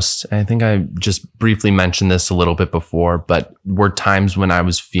most, I think I just briefly mentioned this a little bit before, but were times when I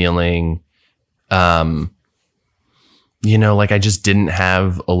was feeling, you know, like I just didn't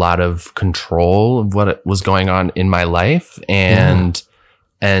have a lot of control of what was going on in my life. And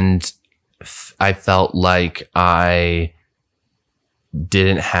I felt like I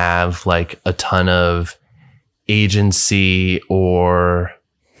didn't have like a ton of agency or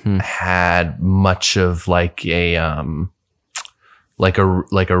had much of like a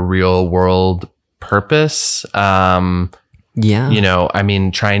real world purpose. Yeah. You know, I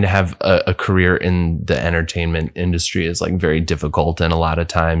mean, trying to have a career in the entertainment industry is like very difficult. And a lot of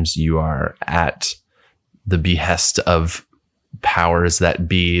times you are at the behest of powers that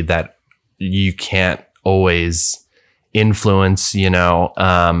be that you can't always influence, you know.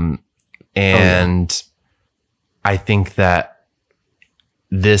 And I think that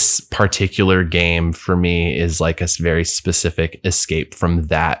this particular game for me is like a very specific escape from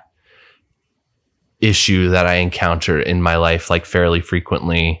that issue that I encounter in my life like fairly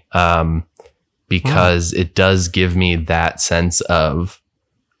frequently, because it does give me that sense of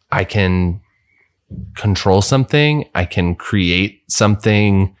I can control something, I can create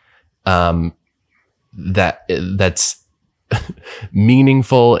something that's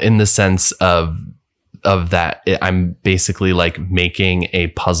meaningful in the sense of that I'm basically like making a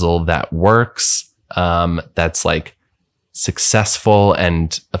puzzle that works, that's like successful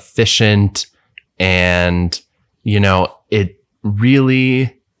and efficient. And, you know, it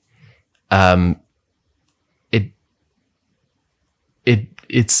really,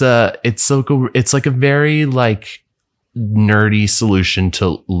 it's like a very like nerdy solution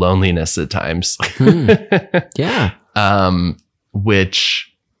to loneliness at times. Yeah.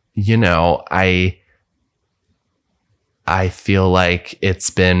 Which, you know, I feel like it's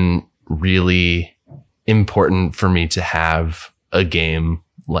been really important for me to have a game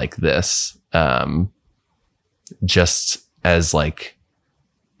like this, just as like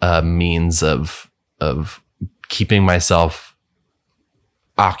a means of keeping myself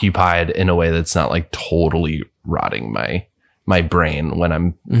occupied in a way that's not like totally rotting my brain when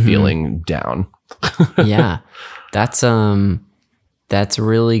I'm feeling down. Yeah. That's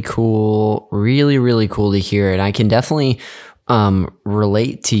really cool. Really, really cool to hear. And I can definitely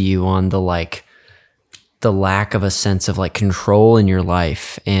relate to you on the like the lack of a sense of like control in your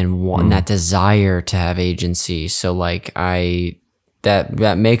life and that desire to have agency. So like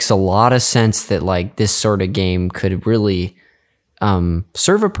that makes a lot of sense that like this sort of game could really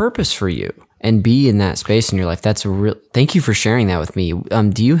serve a purpose for you and be in that space in your life. Thank you for sharing that with me.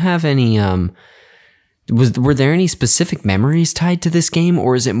 Do you have any were there any specific memories tied to this game,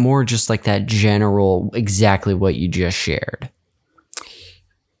 or is it more just like that general, exactly what you just shared?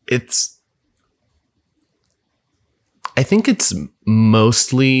 I think it's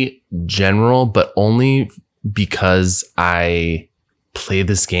mostly general, but only because I play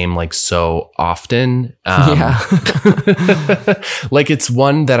this game like so often. Yeah. Like it's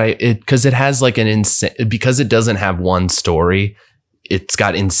one that because it has like because it doesn't have one story, it's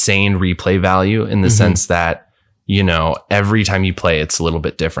got insane replay value in the sense that, you know, every time you play, it's a little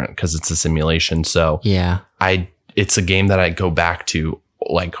bit different because it's a simulation. So yeah, it's a game that I go back to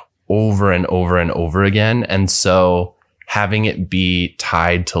like over and over and over again. And so having it be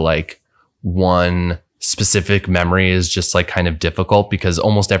tied to like one specific memory is just like kind of difficult because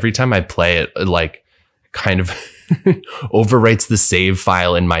almost every time I play it, like kind of overwrites the save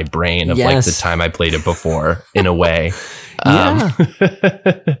file in my brain of like the time I played it before in a way. Yeah.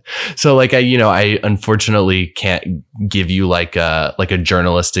 So like I unfortunately can't give you like a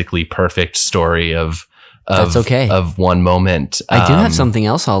journalistically perfect story of That's okay. of one moment. I do have something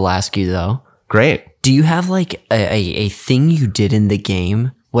else I'll ask you though. Great. Do you have like a thing you did in the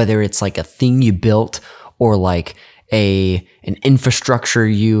game, whether it's like a thing you built or like an infrastructure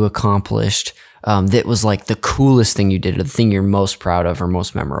you accomplished, that was like the coolest thing you did or the thing you're most proud of or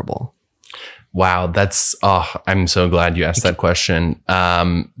most memorable? Wow. I'm so glad you asked that question.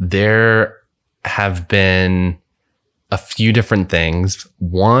 There have been a few different things.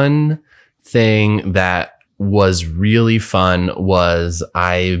 One thing that was really fun was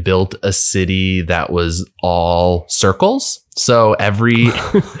I built a city that was all circles. So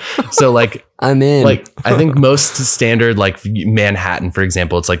so like I'm in. Like I think most standard like Manhattan, for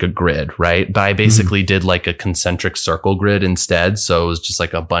example, it's like a grid, right? But I basically did like a concentric circle grid instead. So it was just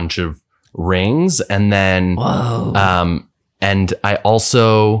like a bunch of rings, and then and I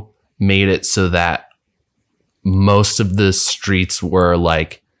also made it so that most of the streets were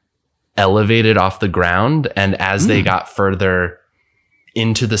like elevated off the ground, and as they got further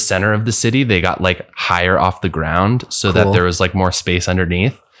into the center of the city, they got like higher off the ground so that there was like more space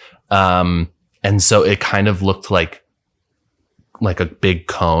underneath. And so it kind of looked like a big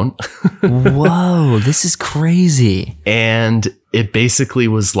cone. Whoa, this is crazy. And it basically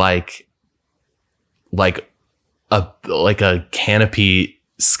was like a canopy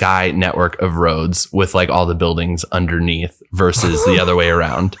sky network of roads with like all the buildings underneath versus the other way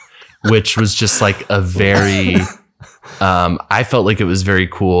around, which was just like a very I felt like it was very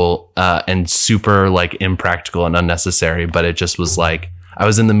cool and super like impractical and unnecessary, but it just was like I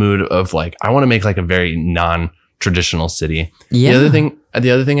was in the mood of like I want to make like a very traditional city. Yeah.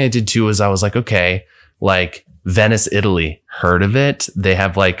 The other thing I did too was I was like, okay, like Venice, Italy, heard of it? They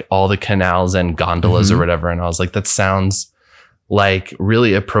have like all the canals and gondolas or whatever. And I was like, that sounds like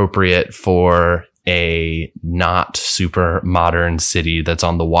really appropriate for a not super modern city that's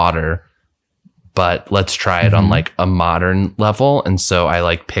on the water, but let's try it on like a modern level. And so I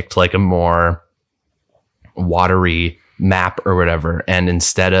like picked like a more watery map or whatever. And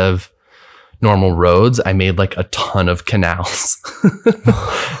instead of normal roads, I made like a ton of canals.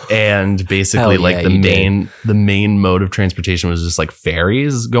 And basically the main mode of transportation was just like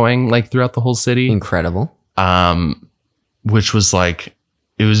ferries going like throughout the whole city. Incredible. Which was like,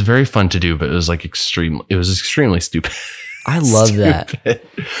 it was very fun to do, but it was like extremely stupid. I love that.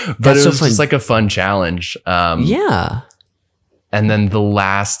 But it was just like a fun challenge. Yeah. And then the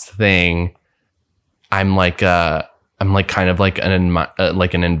last thing, I'm kind of like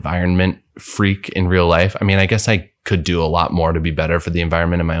an environment freak in real life. I mean, I guess I could do a lot more to be better for the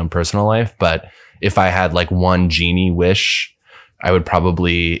environment in my own personal life. But if I had like one genie wish, it would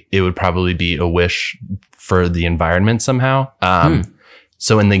probably be a wish for the environment somehow.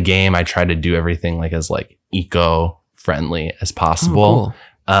 So in the game, I try to do everything like as like eco-friendly as possible.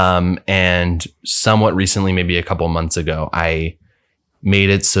 Oh, cool. And somewhat recently, maybe a couple months ago, I made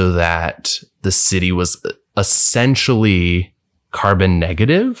it so that the city was essentially carbon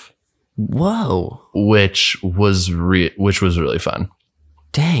negative. Whoa. Which was really fun.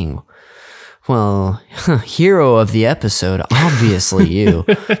 Dang. Well, hero of the episode, obviously you.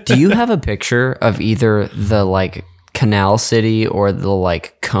 Do you have a picture of either the like canal city or the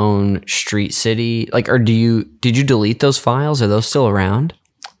like cone street city? Like, or did you delete those files? Are those still around?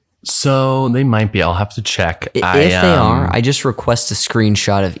 So they might be. I'll have to check. If they are, I just request a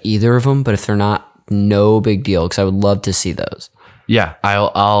screenshot of either of them. But if they're not, no big deal, because I would love to see those. Yeah,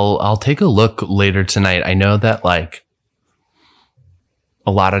 I'll take a look later tonight. I know that like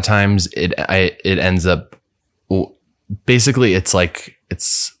a lot of times it ends up basically it's like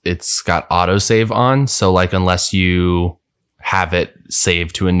it's got autosave on, so like unless you have it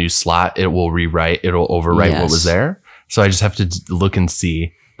saved to a new slot, it'll overwrite what was there. So I just have to look and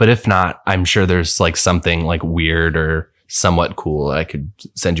see. But if not, I'm sure there's like something like weird or somewhat cool that I could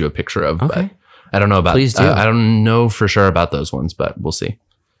send you a picture of. Okay. But I don't know about. Please do. I don't know for sure about those ones, but we'll see.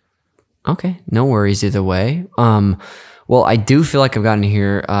 Okay, no worries either way. Well, I do feel like I've gotten to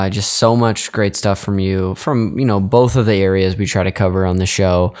hear just so much great stuff from you, from both of the areas we try to cover on the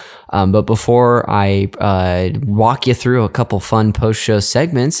show. But before I walk you through a couple fun post-show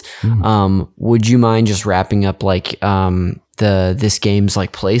segments, would you mind just wrapping up like this game's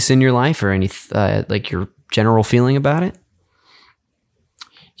like place in your life, or any like your general feeling about it?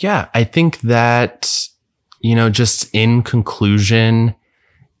 Yeah, I think that just in conclusion,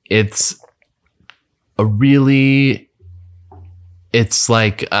 it's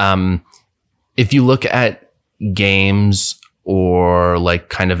like if you look at games or like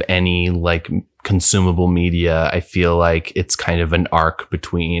kind of any like consumable media, I feel like it's kind of an arc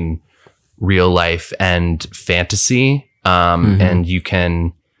between real life and fantasy. And you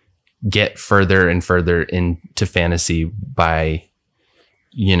can get further and further into fantasy by,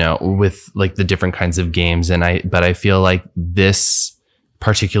 with like the different kinds of games. But I feel like this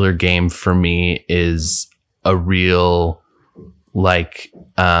particular game for me is a real like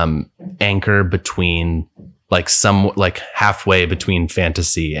anchor between like halfway between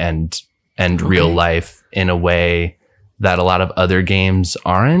fantasy and real life in a way that a lot of other games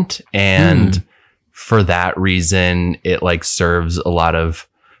aren't. And for that reason, it like serves a lot of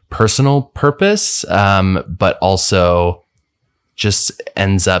personal purpose, but also just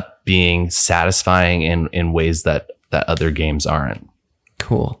ends up being satisfying in ways that other games aren't.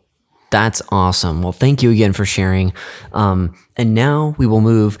 Cool. That's awesome. Well, thank you again for sharing. And now we will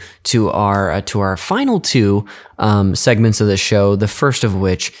move to our final two segments of the show. The first of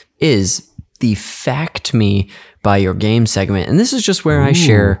which is the Fact Me by Your Game segment, and this is just where I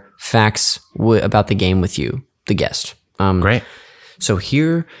share facts about the game with you, the guest. Great. So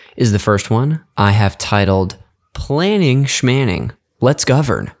here is the first one. I have titled "Planning Schmanning. Let's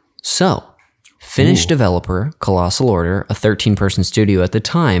Govern." So. Finnish developer Colossal Order, a 13-person studio at the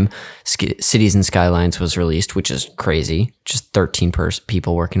time Cities and Skylines was released, which is crazy. Just 13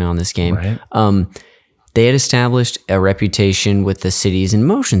 people working on this game. Right. They had established a reputation with the Cities in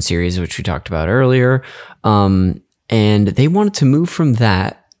Motion series, which we talked about earlier. And they wanted to move from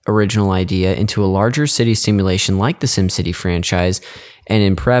that original idea into a larger city simulation like the SimCity franchise. And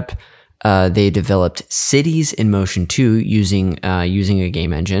in prep, they developed Cities in Motion 2 using a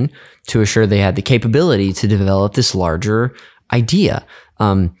game engine to assure they had the capability to develop this larger idea.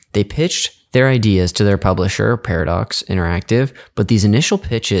 They pitched their ideas to their publisher, Paradox Interactive, but these initial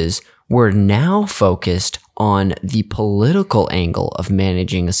pitches were now focused on the political angle of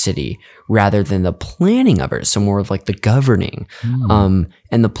managing a city rather than the planning of it. So more of like the governing. And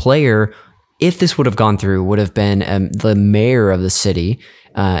the player, if this would have gone through, would have been the mayor of the city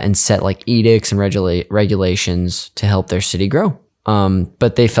and set like edicts and regulations to help their city grow.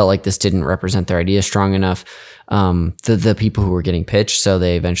 But they felt like this didn't represent their idea strong enough, the people who were getting pitched. So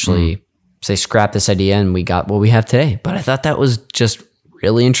they eventually they scrapped this idea and we got what we have today. But I thought that was just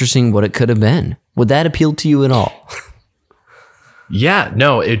really interesting what it could have been. Would that appeal to you at all? Yeah,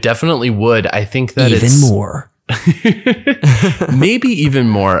 no, it definitely would. I think that even it's more. Maybe even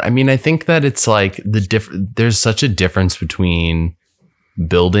more. I mean, I think that it's like there's such a difference between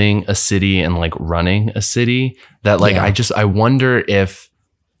building a city and like running a city that like I wonder if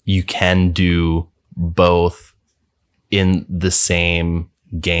you can do both in the same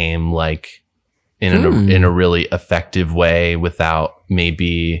game, like in a really effective way without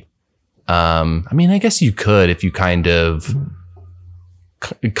maybe I mean, I guess you could if you kind of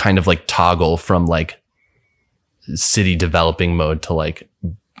like toggle from like city developing mode to like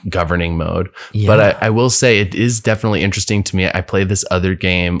governing mode. Yeah. But I will say it is definitely interesting to me. I play this other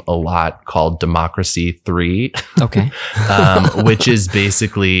game a lot called Democracy 3. Okay. Which is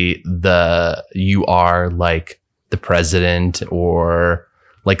basically you are like the president or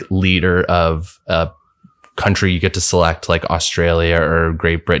like leader of a country. You get to select like Australia or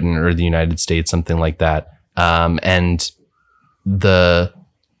Great Britain or the United States, something like that. And the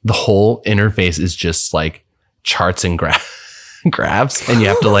whole interface is just like charts and graphs, and you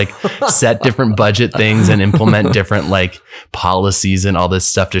have to like set different budget things and implement different like policies and all this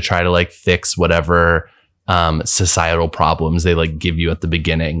stuff to try to like fix whatever societal problems they like give you at the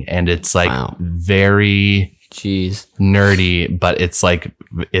beginning. And it's like very nerdy, but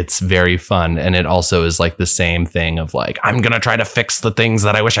it's very fun. And it also is like the same thing of like, I'm going to try to fix the things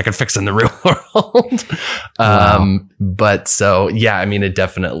that I wish I could fix in the real world. But so, yeah, I mean, it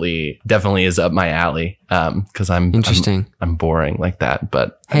definitely is up my alley. Cause I'm boring like that,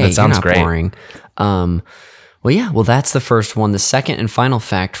 but hey, that sounds great. Boring. Well, that's the first one. The second and final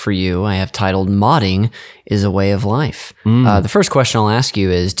fact for you, I have titled "Modding is a Way of Life." The first question I'll ask you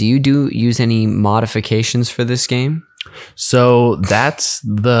is, do you use any modifications for this game? So that's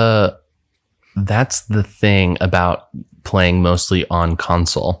the thing about playing mostly on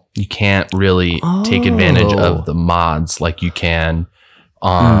console. You can't really take advantage of the mods like you can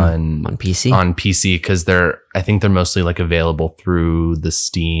on PC. On PC, because I think they're mostly like available through the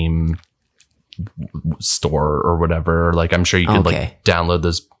Steam store or whatever. Or like I'm sure you could like download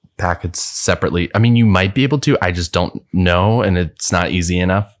those packets separately. I mean, you might be able to. I just don't know, and it's not easy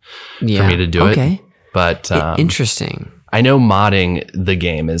enough for me to do it. But interesting. I know modding the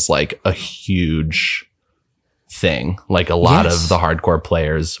game is like a huge thing. Like a lot of the hardcore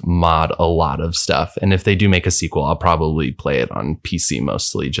players mod a lot of stuff. And if they do make a sequel, I'll probably play it on PC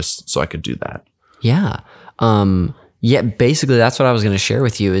mostly just so I could do that. Yeah. Yeah, basically that's what I was going to share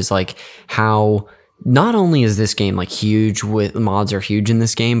with you is like how not only is this game like huge with mods are huge in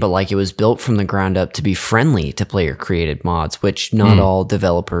this game, but like it was built from the ground up to be friendly to player created mods, which not all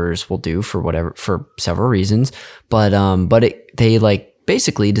developers will do for several reasons. But they like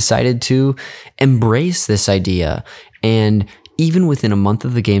basically decided to embrace this idea. And even within a month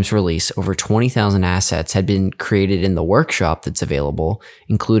of the game's release, over 20,000 assets had been created in the workshop that's available,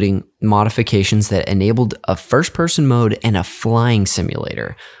 including modifications that enabled a first-person mode and a flying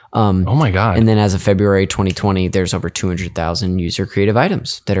simulator. Oh my God. And then as of February 2020, there's over 200,000 user creative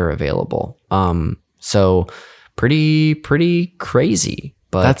items that are available. So pretty crazy.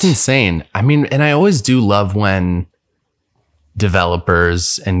 But that's insane. I mean, and I always do love when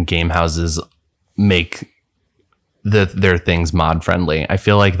developers and game houses make their things mod friendly. I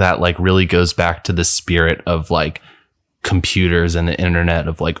feel like that like really goes back to the spirit of like computers and the internet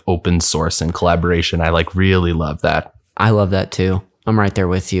of like open source and collaboration. I like really love that. I love that too. I'm right there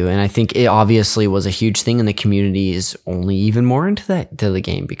with you. And I think it obviously was a huge thing, and the community is only even more into the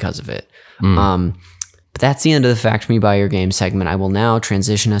game because of it. But that's the end of the Fact Me By Your Game segment. I will now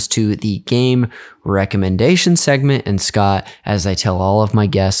transition us to the game recommendation segment. And Scott, as I tell all of my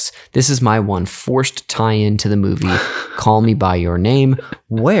guests, this is my one forced tie-in to the movie Call Me By Your Name,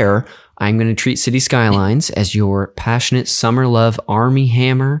 where I'm going to treat City Skylines as your passionate summer love Army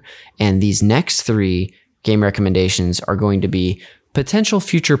Hammer. And these next three game recommendations are going to be potential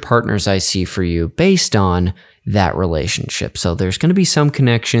future partners I see for you based on that relationship. So there's going to be some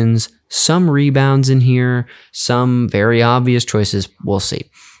connections, some rebounds in here, some very obvious choices. We'll see.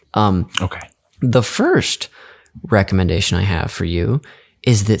 Okay. The first recommendation I have for you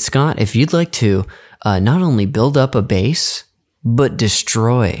is that, Scott, if you'd like to not only build up a base, but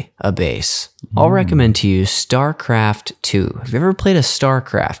destroy a base, I'll recommend to you StarCraft 2. Have you ever played a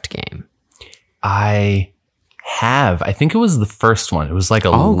StarCraft game? I have. I think it was the first one. It was like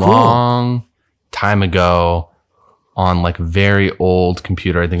a long time ago on like a very old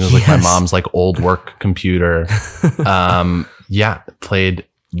computer. I think it was like my mom's like old work computer. Played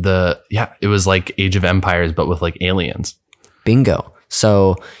it was like Age of Empires, but with like aliens. Bingo.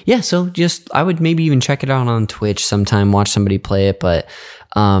 So I would maybe even check it out on Twitch sometime, watch somebody play it. But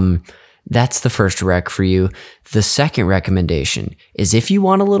that's the first rec for you. The second recommendation is if you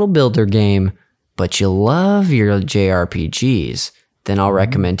want a little builder game, but you love your JRPGs, then I'll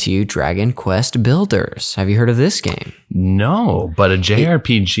recommend to you Dragon Quest Builders. Have you heard of this game? No, but a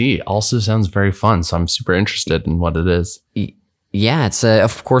JRPG also sounds very fun. So I'm super interested in what it is. Yeah, it's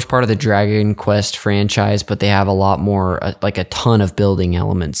of course part of the Dragon Quest franchise, but they have a lot more, like a ton of building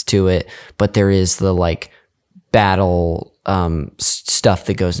elements to it. But there is the like battle stuff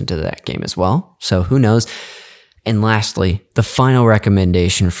that goes into that game as well. So who knows? And lastly, the final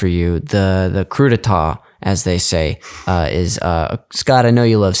recommendation for you, the coup d'etat, as they say, is Scott. I know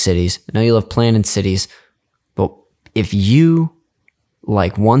you love cities. I know you love planning cities, but if you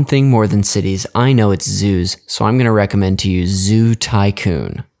like one thing more than cities, I know it's zoos. So I'm going to recommend to you Zoo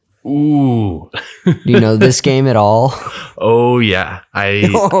Tycoon. Ooh. Do you know this game at all? Oh yeah.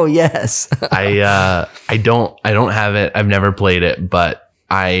 Oh yes. I don't have it. I've never played it, but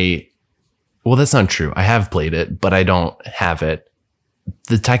well, that's not true. I have played it, but I don't have it.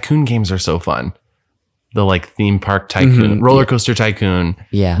 The Tycoon games are so fun. The like theme park tycoon, roller coaster tycoon,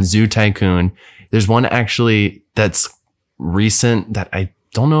 Zoo Tycoon. There's one actually that's recent that I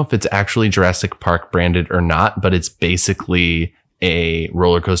don't know if it's actually Jurassic Park branded or not, but it's basically a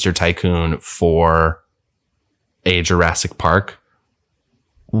roller coaster tycoon for a Jurassic Park.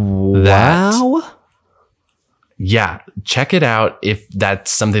 Wow. Check it out if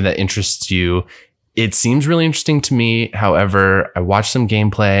that's something that interests you. It seems really interesting to me. However, I watched some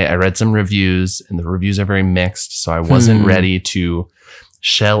gameplay, I read some reviews, and the reviews are very mixed. So I wasn't ready to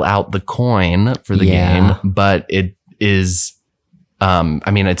shell out the coin for the game, but it is,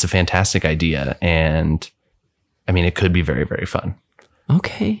 it's a fantastic idea, and it could be very, very fun.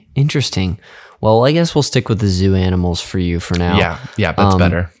 Okay, interesting. Well, I guess we'll stick with the zoo animals for you for now. Yeah, that's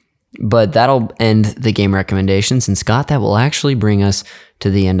better. But that'll end the game recommendations, and Scott, that will actually bring us to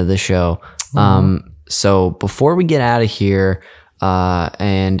the end of the show. So before we get out of here,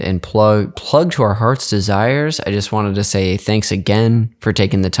 and plug to our heart's desires, I just wanted to say thanks again for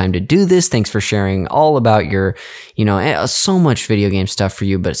taking the time to do this. Thanks for sharing all about your, so much video game stuff for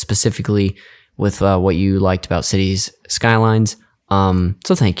you, but specifically with what you liked about Cities Skylines.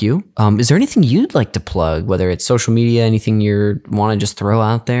 So thank you. Is there anything you'd like to plug, whether it's social media, anything you want to just throw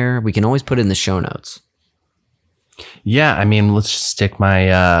out there? We can always put it in the show notes. Yeah, let's just stick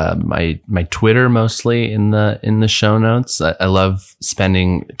my my Twitter mostly in the show notes. I love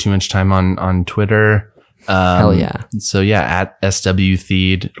spending too much time on Twitter. Hell yeah. So yeah, at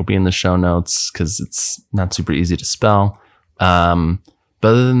SWTheed, it'll be in the show notes because it's not super easy to spell. But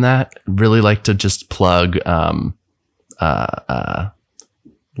other than that, I'd really like to just plug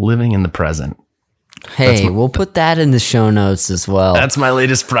living in the present. Hey, we'll put that in the show notes as well. That's my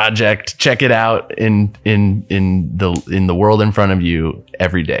latest project. Check it out in the world in front of you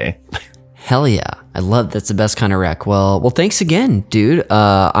every day. Hell yeah. I love that's the best kind of rec. Well, thanks again, dude.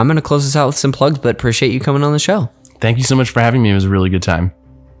 I'm going to close this out with some plugs, but appreciate you coming on the show. Thank you so much for having me. It was a really good time.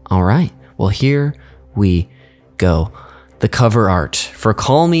 All right. Well, here we go. The cover art for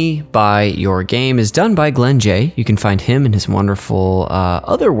Call Me By Your Game is done by Glenn J. You can find him and his wonderful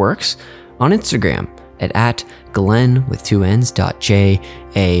other works on Instagram at Glenn with 2 N's.jay.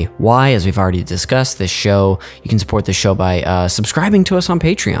 As we've already discussed, this show, you can support the show by subscribing to us on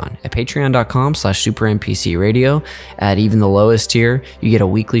Patreon at patreon.com/supernpcradio. At even the lowest tier, you get a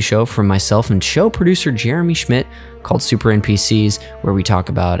weekly show from myself and show producer Jeremy Schmidt called Super NPCs, where we talk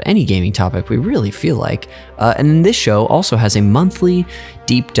about any gaming topic we really feel like. And then this show also has a monthly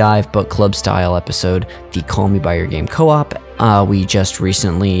deep dive book club style episode, the Call Me By Your Game co-op. We just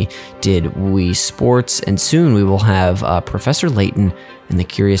recently did Wii Sports, and soon we will have Professor Layton and the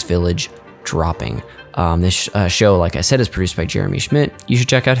Curious Village dropping. This show, like I said, is produced by Jeremy Schmidt. You should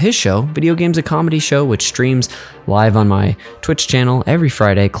check out his show, Video Games A Comedy Show, which streams live on my Twitch channel every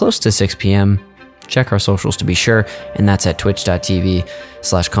Friday, close to 6 p.m. Check our socials to be sure, and that's at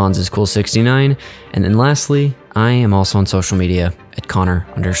twitch.tv/consiscool69. And then lastly, I am also on social media at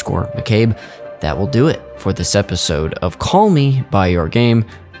Connor_McCabe. That will do it for this episode of Call Me By Your Game.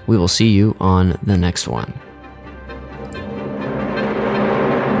 We will see you on the next one.